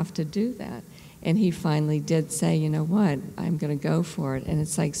want to have to do that. And he finally did say, you know what, I'm going to go for it. And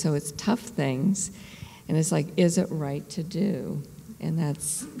it's like, so it's tough things, and it's like, is it right to do? And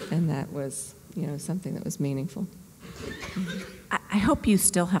that was, you know, something that was meaningful. I hope you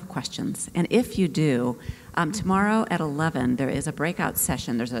still have questions, and if you do, tomorrow at 11 there is a breakout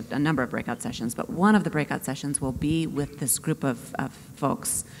session. There's a number of breakout sessions, but one of the breakout sessions will be with this group of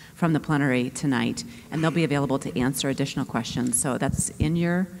folks from the plenary tonight, and they'll be available to answer additional questions. So that's in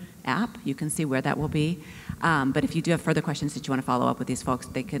your app. You can see where that will be. But if you do have further questions that you want to follow up with these folks,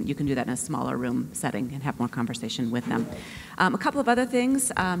 you can do that in a smaller room setting and have more conversation with them. A couple of other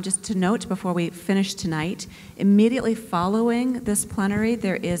things just to note before we finish tonight. Immediately following this plenary,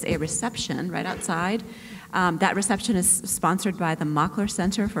 there is a reception right outside. That reception is sponsored by the Mockler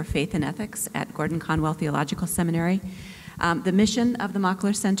Center for Faith and Ethics at Gordon Conwell Theological Seminary. The mission of the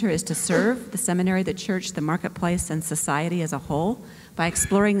Mockler Center is to serve the seminary, the church, the marketplace, and society as a whole by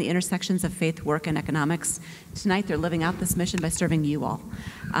exploring the intersections of faith, work, and economics. Tonight, they're living out this mission by serving you all.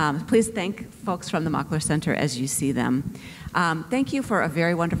 Please thank folks from the Mockler Center as you see them. Thank you for a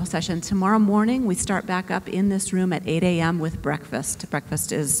very wonderful session. Tomorrow morning, we start back up in this room at 8 a.m. with breakfast.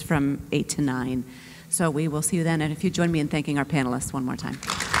 Breakfast is from 8 to 9. So we will see you then. And if you join me in thanking our panelists one more time.